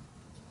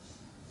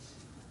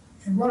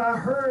 And what I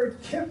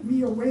heard kept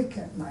me awake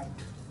at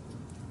night.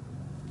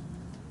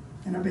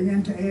 And I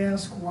began to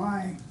ask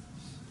why.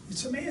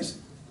 It's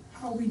amazing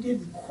how we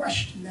didn't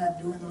question that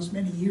during those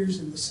many years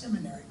in the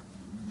seminary.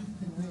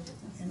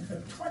 And for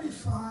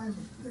 25 or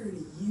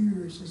 30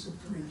 years as a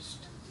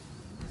priest,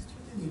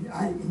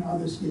 I and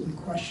others didn't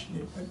question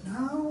it, but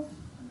now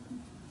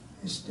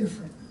it's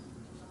different.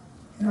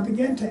 And I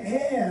began to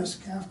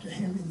ask, after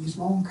having these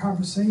long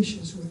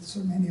conversations with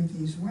so many of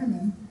these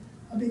women,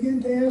 I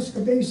began to ask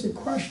a basic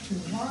question: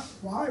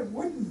 why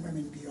wouldn't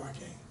women be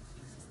ordained?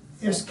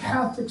 As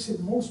Catholics and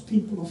most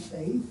people of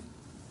faith,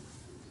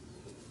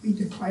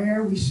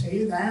 we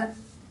say that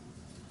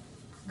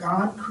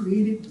God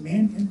created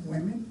men and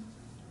women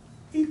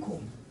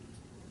equal.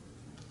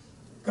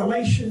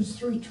 Galatians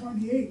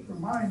 3:28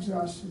 reminds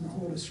us in the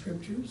Holy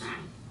Scriptures,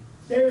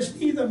 there is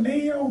neither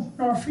male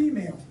nor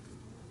female.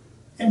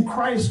 In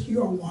Christ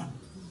you are one.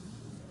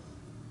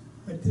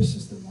 But this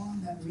is the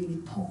one that really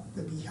poked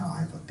the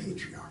beehive of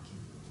patriarchy.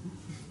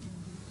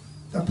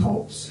 The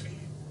popes,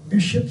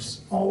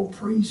 bishops, all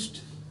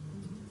priests,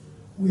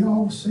 we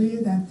all say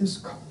that this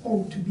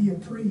call to be a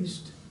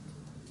priest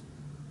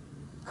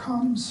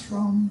comes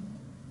from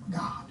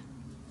God,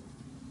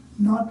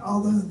 not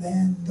other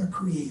than the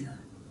Creator.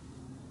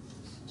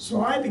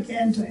 So I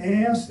began to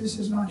ask, this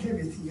is not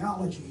heavy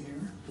theology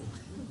here,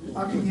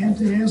 I began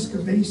to ask a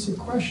basic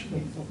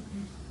question.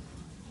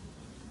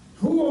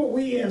 Who are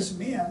we as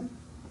men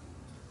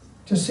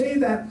to say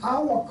that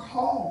our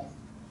call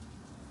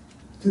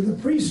to the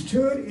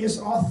priesthood is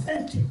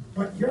authentic,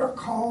 but your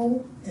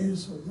call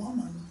as a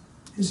woman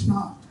is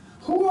not?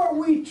 Who are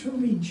we to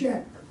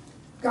reject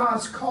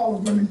God's call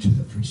of women to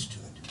the priesthood?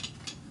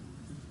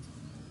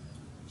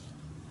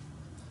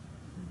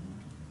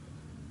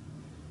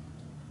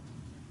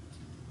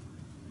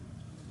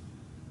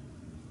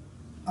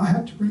 I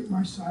had to break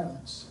my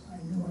silence. I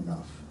knew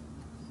enough.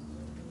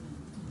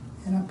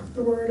 And I put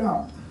the word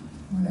out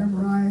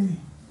whenever I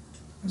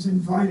was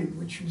invited,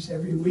 which was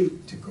every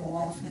week, to go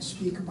off and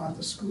speak about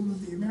the School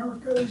of the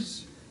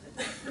Americas.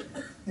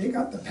 They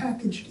got the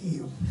package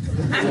deal.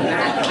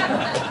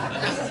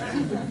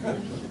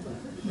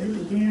 They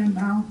began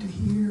now to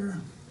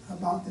hear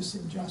about this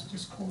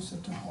injustice closer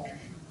to home.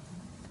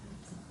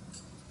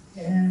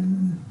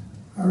 And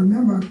I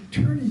remember a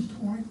turning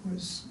point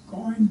was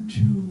going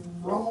to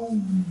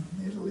Rome,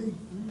 Italy.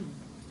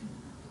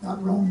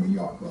 Not Rome, New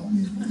York, Rome,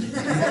 Italy.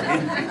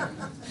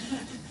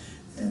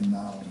 And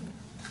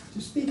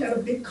to speak at a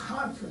big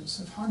conference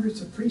of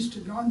hundreds of priests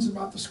and nuns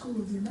about the School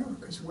of the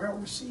Americas, well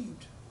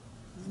received.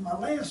 On my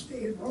last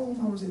day in Rome,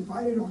 I was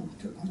invited on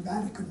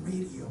Vatican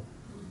Radio.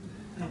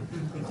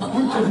 I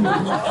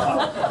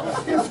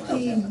interviewed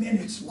 15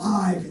 minutes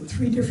live in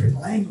 3 different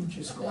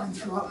languages going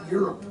throughout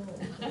Europe.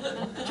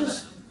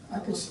 Just, I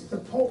could see the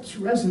Pope's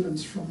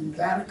residence from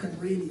Vatican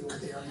Radio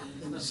there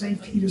in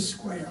St. Peter's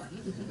Square.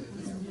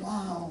 And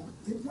wow,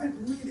 it went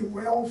really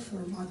well for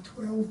about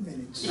 12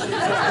 minutes. About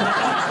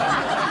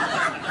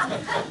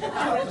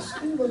the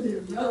School of the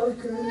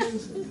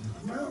Americas,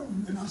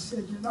 and I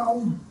said,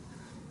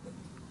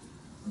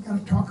 we got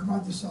to talk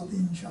about this other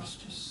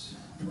injustice,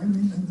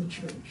 women in the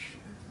church.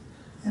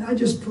 And I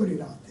just put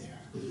it out there.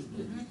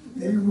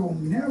 There will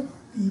never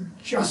be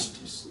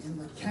justice in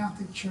the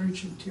Catholic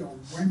Church until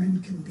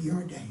women can be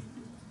ordained.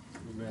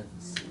 Amen.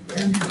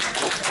 And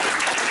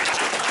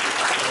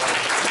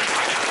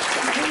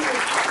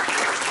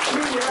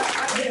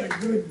I had a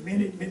good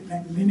minute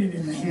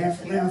and a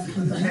half left.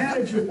 When the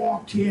manager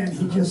walked in,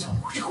 he just...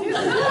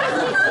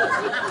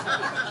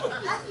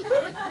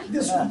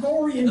 this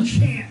Gregorian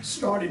chant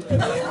started.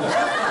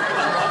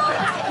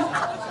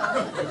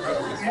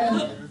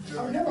 And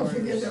I'll never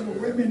forget there were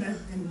women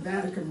in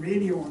Vatican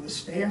Radio on the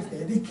staff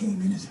there. They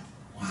came in and said,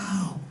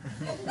 wow,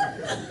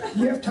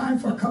 you have time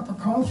for a cup of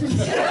coffee?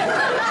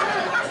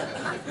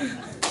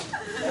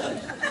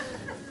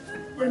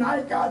 When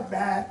I got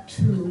back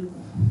to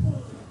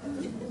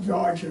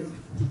Georgia,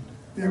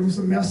 there was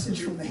a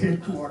message from the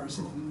headquarters,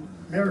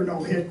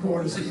 Marino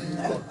headquarters in New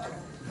York.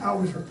 I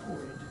was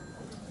reported.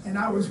 And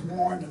I was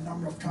warned a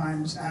number of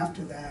times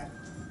after that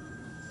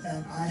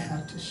I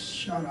had to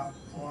shut up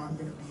or I'm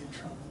going to be in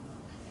trouble.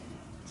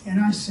 And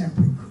I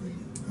simply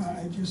couldn't.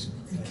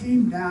 It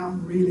came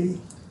down really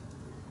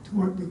to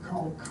what we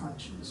call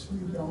conscience.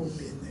 We've all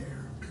been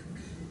there.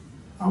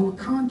 Our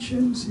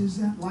conscience is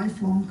that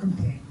lifelong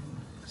companion,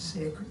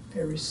 sacred,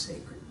 very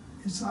sacred.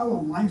 It's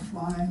our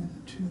lifeline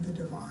to the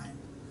divine.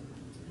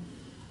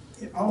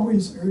 It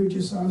always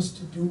urges us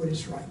to do what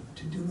is right,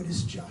 to do what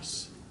is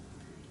just.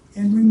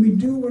 And when we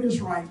do what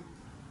is right,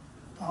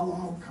 follow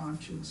our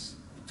conscience,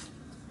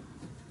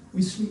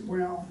 we sleep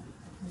well,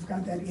 we've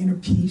got that inner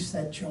peace,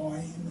 that joy,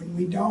 and when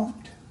we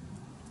don't,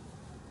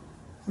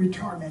 we're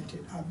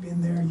tormented. I've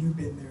been there, you've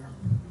been there.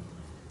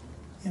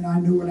 And I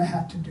knew what I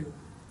had to do.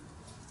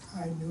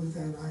 I knew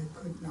that I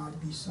could not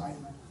be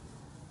silent.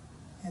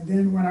 And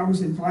then when I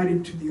was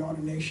invited to the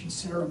ordination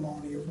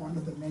ceremony of one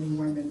of the many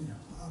women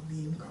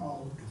being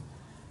called,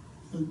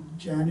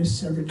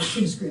 Janice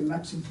Severdinsky in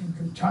Lexington,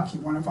 Kentucky,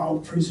 one of our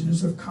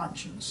prisoners of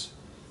conscience,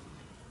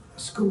 a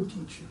school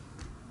teacher,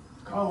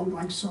 called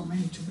like so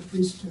many to the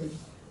priesthood.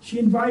 She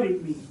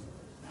invited me.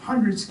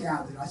 Hundreds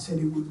gathered. I said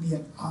it would be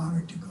an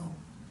honor to go.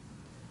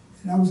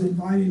 And I was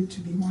invited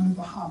to be one of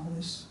the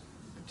homilists,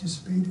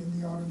 participate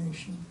in the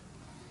ordination.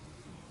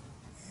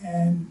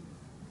 And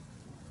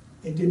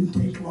It didn't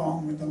take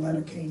long when the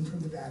letter came from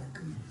the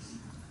Vatican.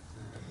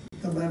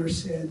 The letter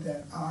said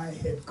that I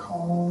had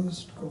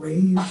caused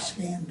grave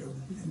scandal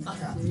in the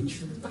Catholic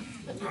Church.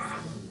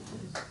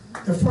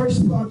 The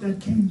first thought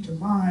that came to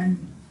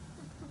mind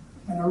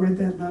when I read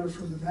that letter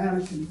from the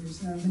Vatican was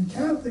that when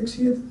Catholics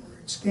hear the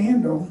word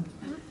scandal,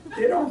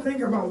 they don't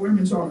think about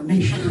women's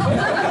ordination.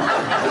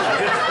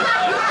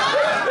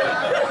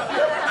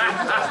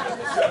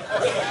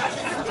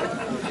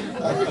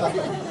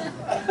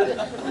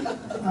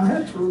 I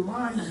had to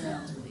remind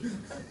them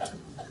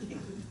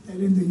that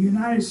in the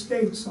United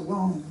States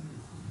alone,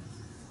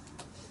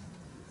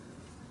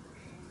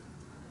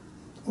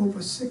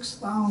 over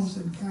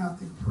 6,000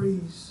 Catholic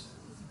priests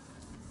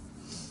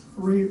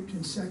raped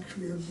and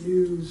sexually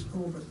abused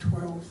over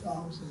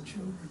 12,000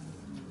 children.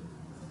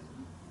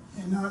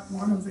 And not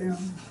one of them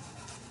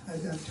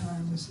at that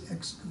time was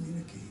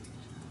excommunicated.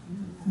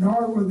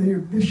 Nor were there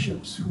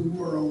bishops who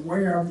were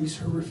aware of these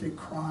horrific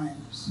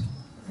crimes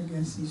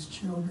against these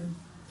children.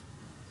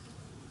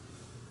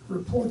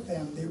 Report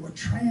them. They were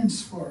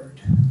transferred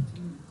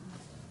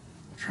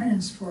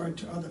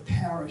to other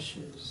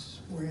parishes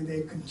where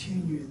they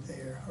continued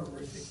their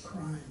horrific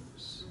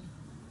crimes.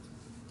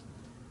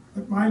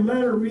 But my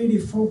letter really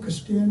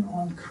focused in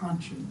on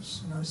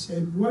conscience. And I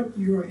said, what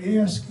you're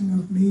asking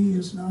of me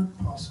is not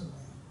possible.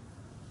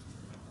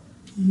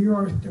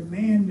 You're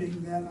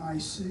demanding that I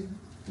say,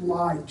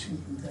 lie to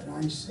you, that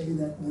I say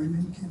that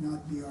women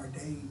cannot be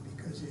ordained,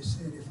 because they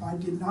said if I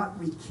did not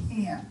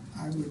recant,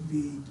 I would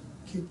be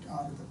kicked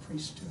out of the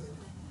priesthood.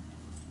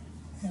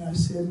 And I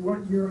said,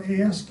 what you're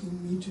asking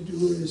me to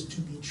do is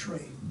to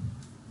betray,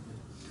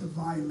 to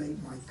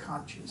violate my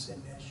conscience.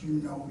 And as you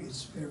know,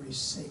 it's very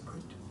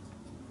sacred.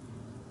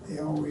 They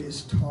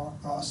always taught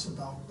us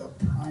about the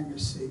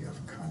primacy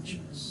of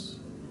conscience.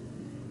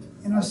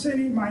 And I said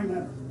in my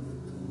letter,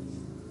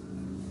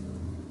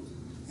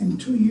 and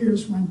 2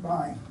 years went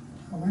by.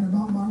 I went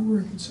about my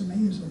work. It's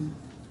amazing.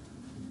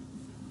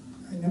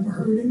 I never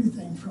heard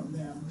anything from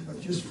them. But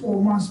just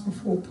 4 months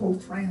before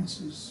Pope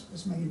Francis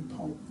was made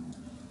Pope,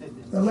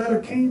 the letter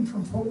came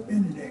from Pope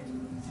Benedict.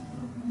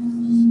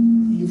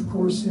 He, of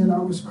course, said I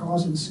was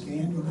causing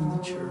scandal in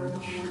the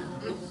church,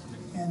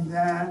 and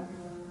that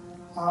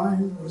I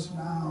was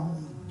now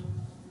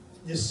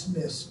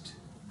dismissed,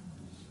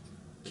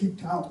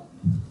 kicked out.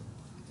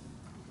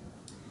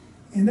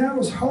 And that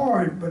was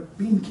hard, but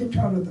being kicked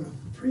out of the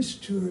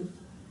priesthood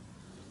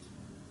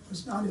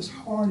was not as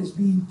hard as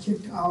being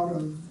kicked out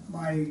of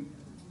my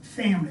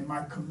family,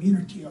 my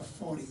community of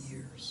 40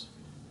 years.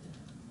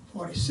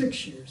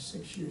 46 years,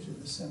 6 years in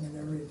the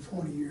seminary and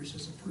 40 years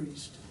as a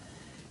priest.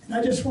 And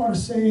I just want to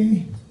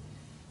say,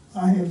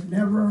 I have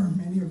never,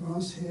 many of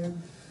us have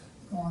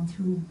gone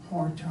through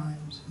hard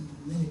times in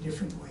many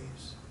different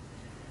ways.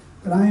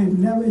 But I have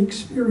never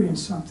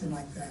experienced something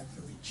like that,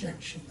 the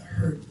rejection, the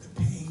hurt, the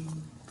pain.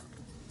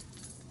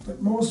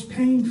 But most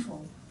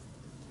painful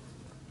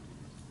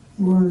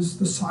was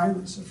the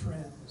silence of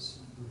friends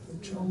who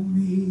told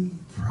me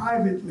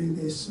privately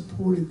they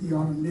supported the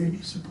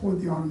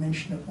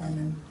ordination of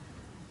women,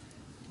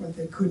 but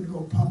they couldn't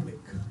go public.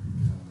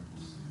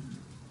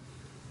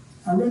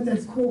 I read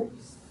that quote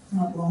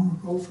not long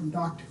ago from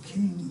Dr.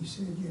 King. He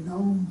said, you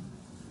know,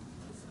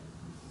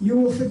 you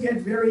will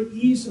forget very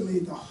easily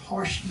the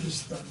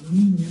harshness, the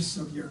meanness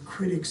of your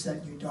critics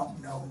that you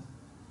don't know.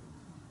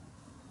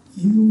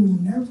 You will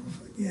never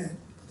forget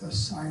the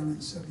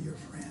silence of your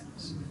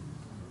friends.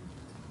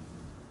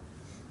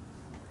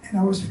 And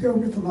I was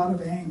filled with a lot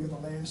of anger. The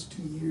last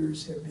 2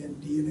 years have been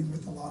dealing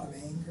with a lot of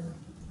anger.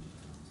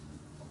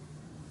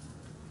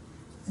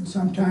 And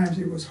sometimes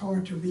it was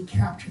hard to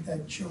recapture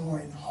that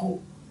joy and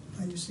hope.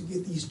 I used to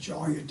get these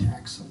joy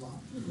attacks a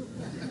lot.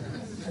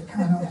 That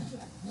kind of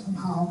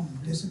somehow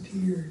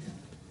disappeared.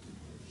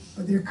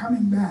 But they're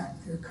coming back.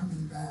 They're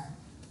coming back.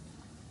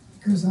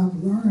 Because I've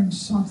learned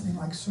something,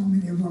 like so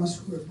many of us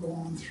who have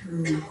gone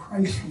through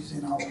crises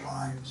in our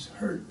lives,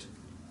 hurt,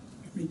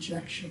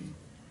 rejection.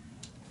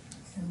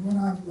 And what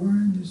I've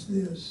learned is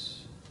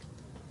this: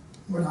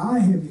 what I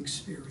have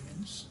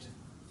experienced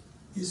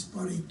is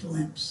but a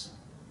glimpse,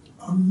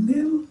 a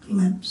little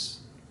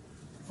glimpse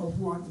of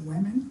what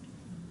women,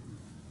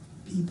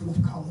 people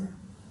of color,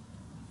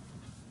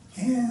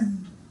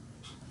 and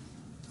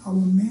our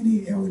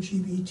many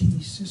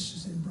LGBT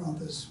sisters and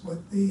brothers,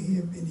 what they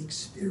have been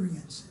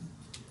experiencing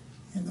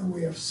in the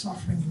way of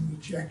suffering and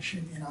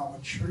rejection in our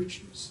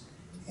churches,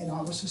 in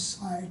our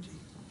society,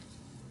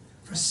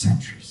 for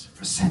centuries,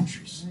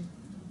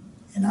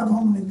 And I've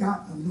only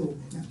gotten a little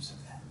glimpse of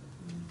that.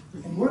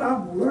 And what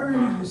I've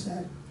learned is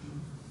that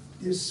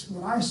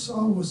what I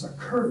saw was a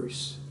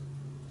curse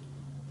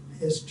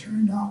has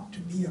turned out to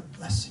be a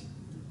blessing.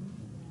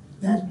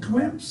 That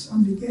glimpse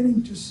I'm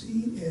beginning to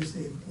see as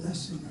a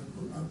blessing,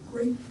 a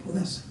great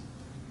blessing.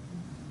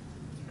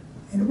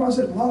 And it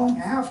wasn't long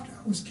after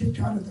I was kicked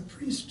out of the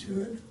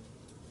priesthood,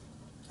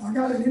 I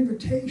got an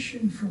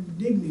invitation from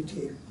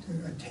Dignity to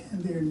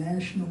attend their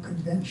national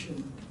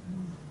convention.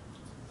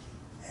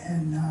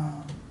 And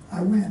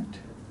I went.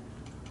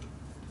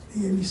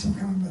 They gave me some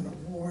kind of an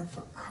award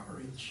for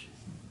courage.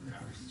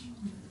 courage.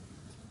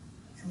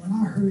 And when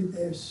I heard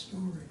their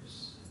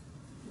stories,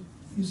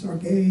 these are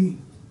gay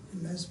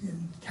and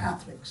lesbian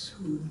Catholics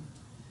who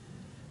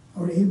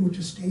are able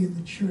to stay in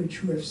the church,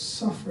 who have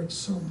suffered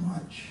so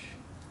much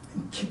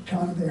and kicked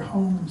out of their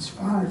homes,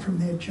 fired from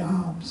their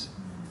jobs,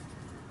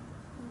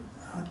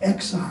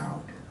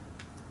 exiled.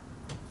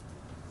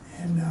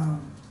 And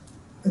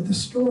but the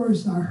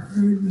stories I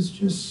heard was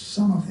just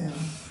some of them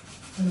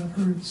that I've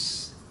heard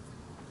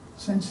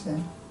since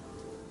then.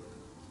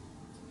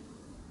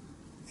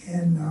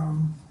 And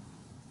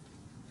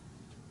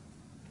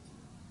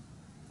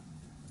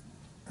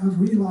I've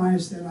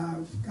realized that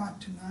I've got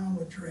to now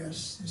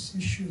address this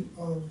issue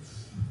of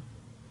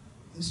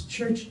this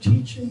church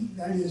teaching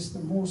that is the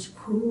most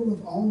cruel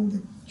of all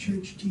the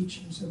church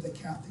teachings of the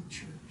Catholic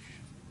Church.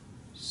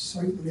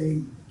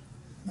 Certainly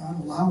not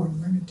allowing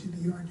women to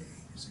be ordained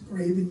is a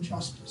grave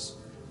injustice.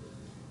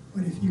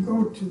 But if you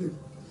go to the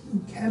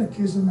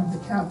Catechism of the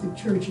Catholic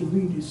Church and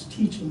read its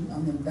teaching,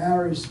 I'm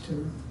embarrassed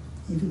to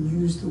even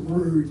use the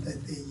word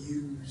that they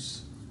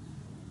use.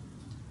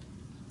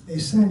 They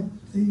said,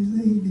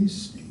 they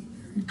state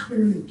very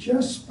clearly,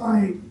 just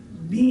by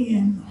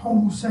being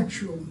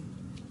homosexual,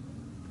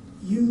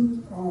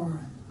 you are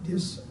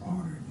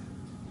dishonored.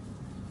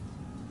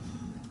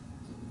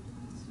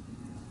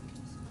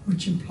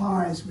 Which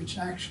implies, which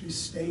actually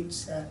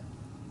states that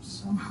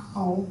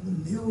somehow the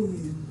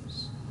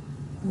millions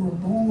who are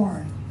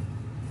born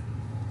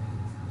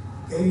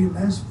gay,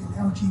 lesbian,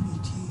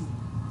 LGBT,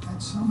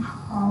 that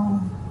somehow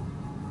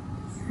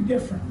you're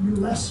different, you're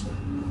lesser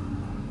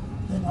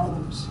than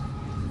others.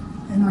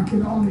 And I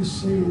can only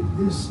say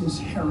this is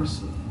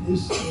heresy.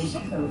 This is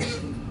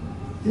heresy.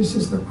 This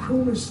is the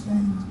cruelest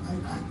thing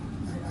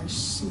I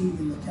see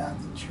in the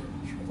Catholic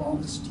Church of all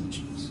its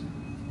teachings.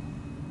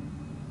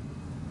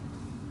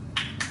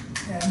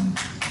 And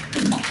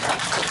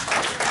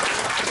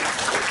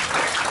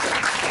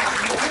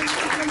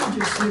let me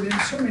just say,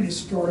 there's so many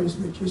stories,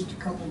 but just a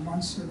couple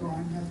months ago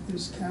I met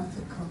this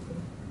Catholic couple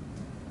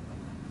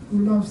who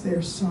loves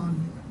their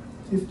son,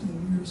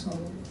 15 years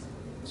old,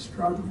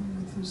 struggling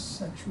with his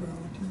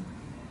sexuality.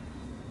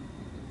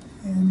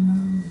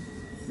 And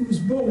he was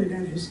bullied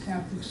at his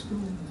Catholic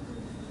school.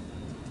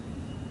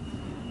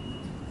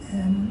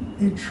 And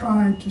they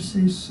tried to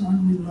say,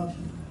 son, we love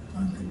you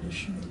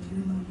unconditionally.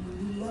 You know,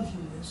 we love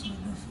you. There's no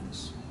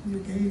difference. You're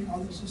gay,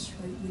 others are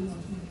straight, we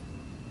love you.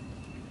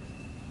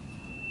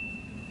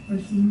 But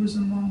he was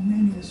among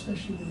many,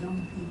 especially the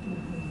young people,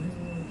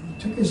 who he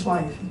took his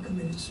life. He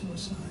committed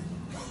suicide.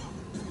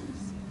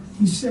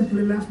 He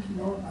simply left,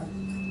 Lord, I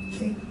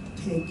can't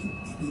take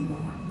it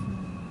anymore.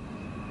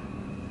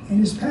 And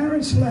his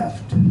parents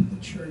left the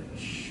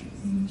church.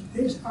 And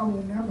this, I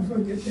will never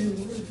forget their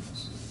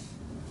words.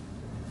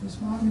 His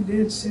mom and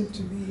dad said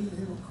to me,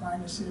 they were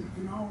crying, they said,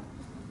 you know,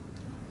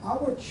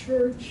 our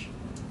church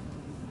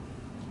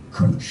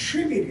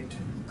contributed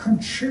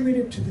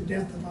to the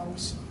death of our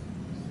son,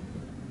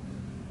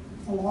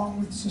 along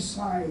with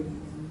society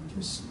and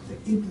just the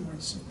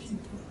ignorance of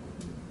people.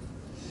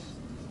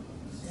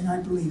 And I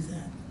believe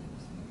that.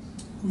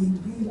 We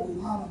read a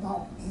lot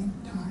about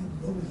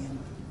anti-bullying,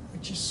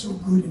 which is so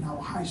good in our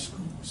high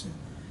schools and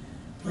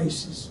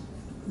places.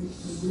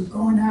 We're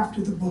going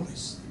after the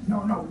bullies.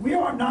 No, we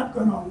are not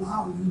going to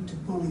allow you to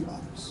bully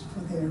others for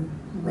their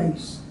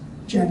race,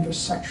 gender,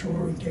 sexual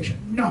orientation.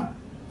 No.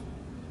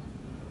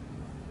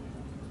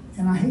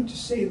 And I hate to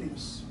say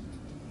this,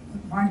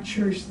 but my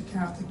church, the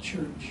Catholic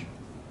Church,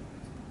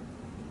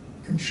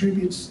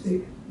 contributes,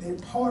 they're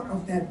part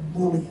of that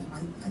bullying.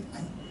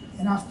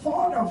 And I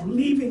thought of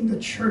leaving the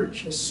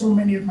church, as so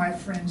many of my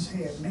friends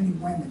have, many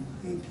women,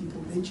 gay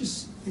people,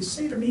 they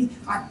say to me,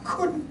 I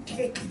couldn't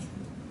take it.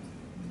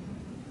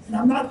 And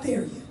I'm not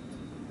there yet.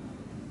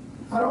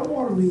 I don't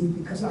want to leave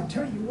because I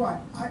tell you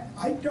what,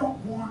 I don't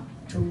want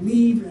to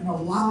leave and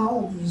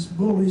allow these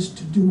bullies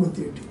to do what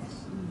they're doing.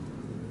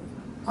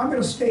 I'm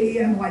going to stay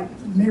in like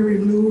Mary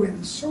Lou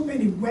and so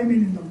many women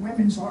in the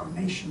women's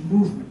ordination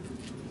movement.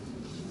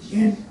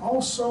 And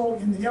also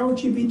in the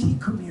LGBT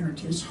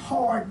community, it's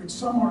hard, but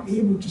some are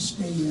able to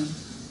stay in,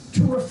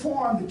 to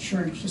reform the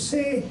church, to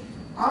say,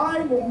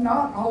 I will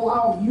not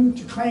allow you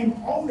to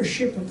claim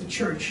ownership of the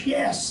church.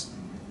 Yes,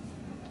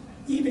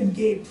 even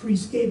gay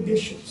priests, gay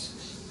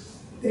bishops,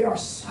 they are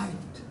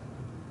silent.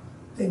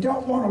 They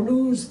don't want to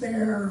lose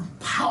their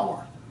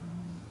power.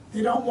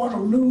 They don't want to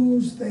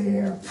lose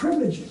their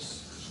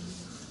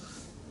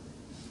privileges,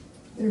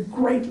 their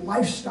great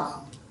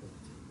lifestyle.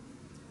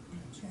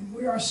 And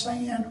we are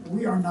saying,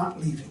 we are not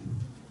leaving.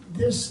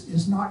 This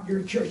is not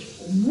your church.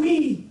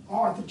 We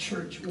are the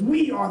church.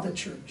 We are the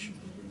church.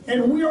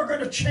 And we are going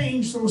to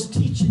change those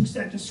teachings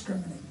that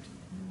discriminate.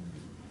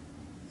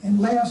 And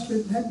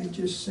lastly, let me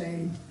just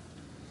say,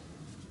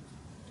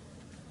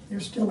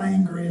 there's still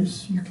anger,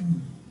 as you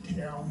can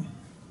tell.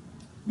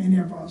 Many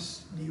of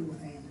us deal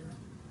with anger.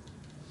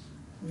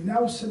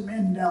 Nelson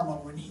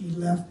Mandela, when he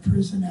left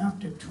prison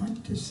after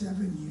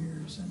 27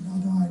 years, and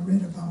although I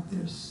read about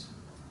this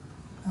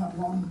not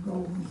long ago,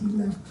 when he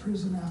left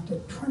prison after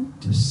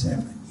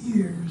 27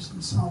 years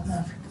in South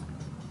Africa,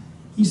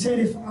 He said,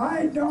 if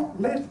I don't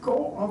let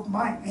go of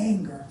my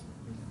anger,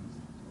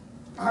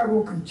 I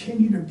will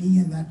continue to be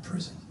in that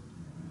prison.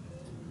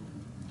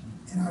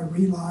 And I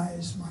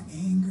realized my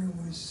anger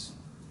was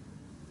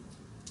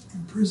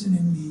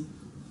imprisoning me.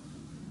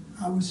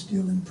 I was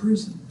still in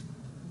prison.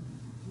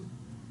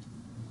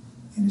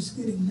 And it's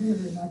getting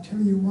better, and I'll tell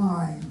you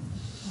why.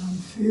 I'm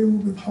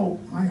filled with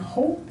hope. My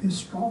hope is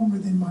stronger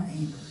than my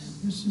anger.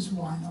 And this is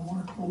why, and I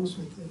want to close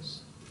with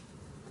this.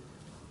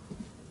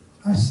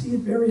 I see it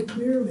very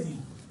clearly.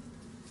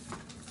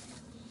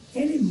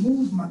 Any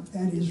movement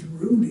that is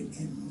rooted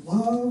in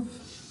love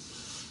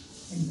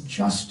and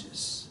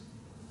justice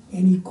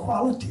and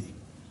equality,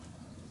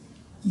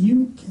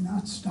 you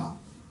cannot stop.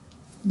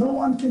 No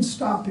one can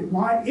stop it.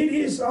 Why? It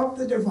is of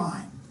the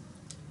divine.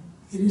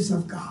 It is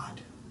of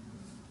God,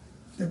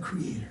 the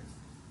Creator.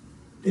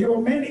 There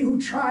were many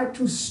who tried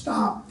to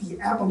stop the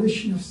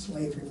abolition of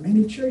slavery.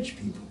 Many church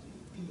people.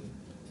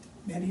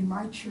 Many in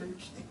my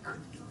church, they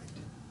couldn't do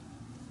it.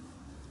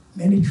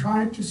 Many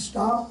tried to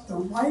stop the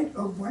right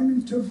of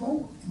women to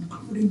vote,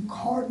 including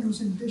cardinals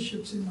and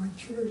bishops in my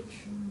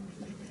church.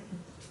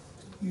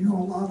 You know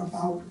a lot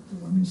about the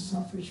women's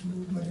suffrage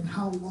movement and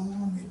how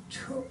long it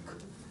took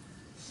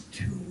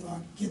to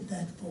get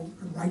that vote,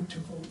 the right to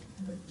vote.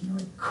 But you know,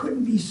 it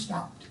couldn't be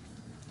stopped.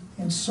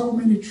 And so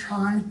many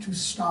tried to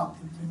stop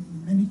it.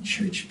 Many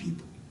church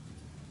people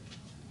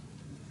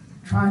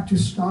tried to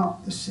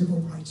stop the civil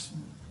rights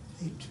movement.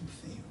 They too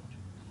failed.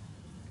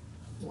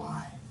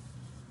 Why?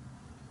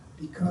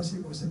 Because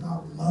it was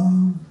about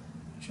love,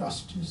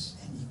 justice,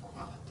 and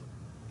equality.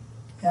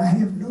 And I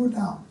have no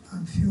doubt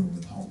I'm filled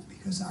with hope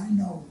because I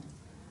know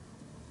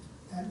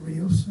that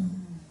real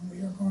soon we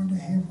are going to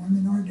have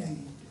women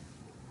ordained.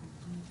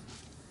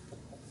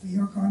 We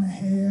are going to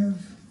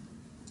have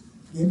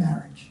gay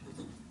marriage.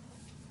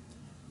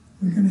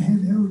 We're going to have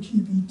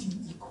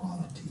LGBT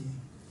equality.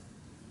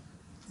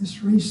 This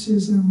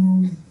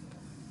racism will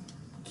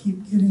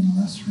keep getting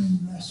lesser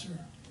and lesser.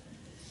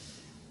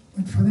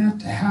 But for that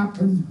to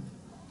happen,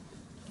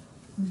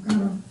 we've got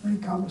to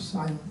break our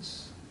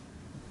silence.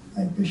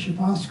 Like Bishop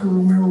Oscar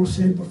Romero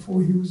said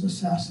before he was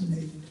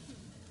assassinated,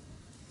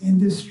 in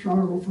this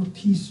struggle for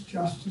peace,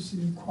 justice,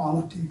 and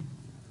equality,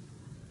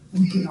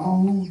 we can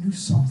all do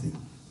something,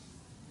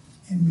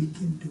 and we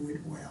can do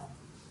it well.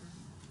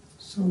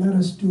 So let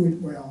us do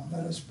it well.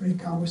 Let us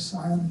break our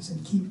silence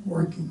and keep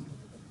working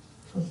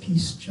for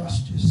peace,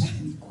 justice,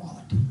 and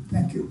equality.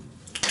 Thank you.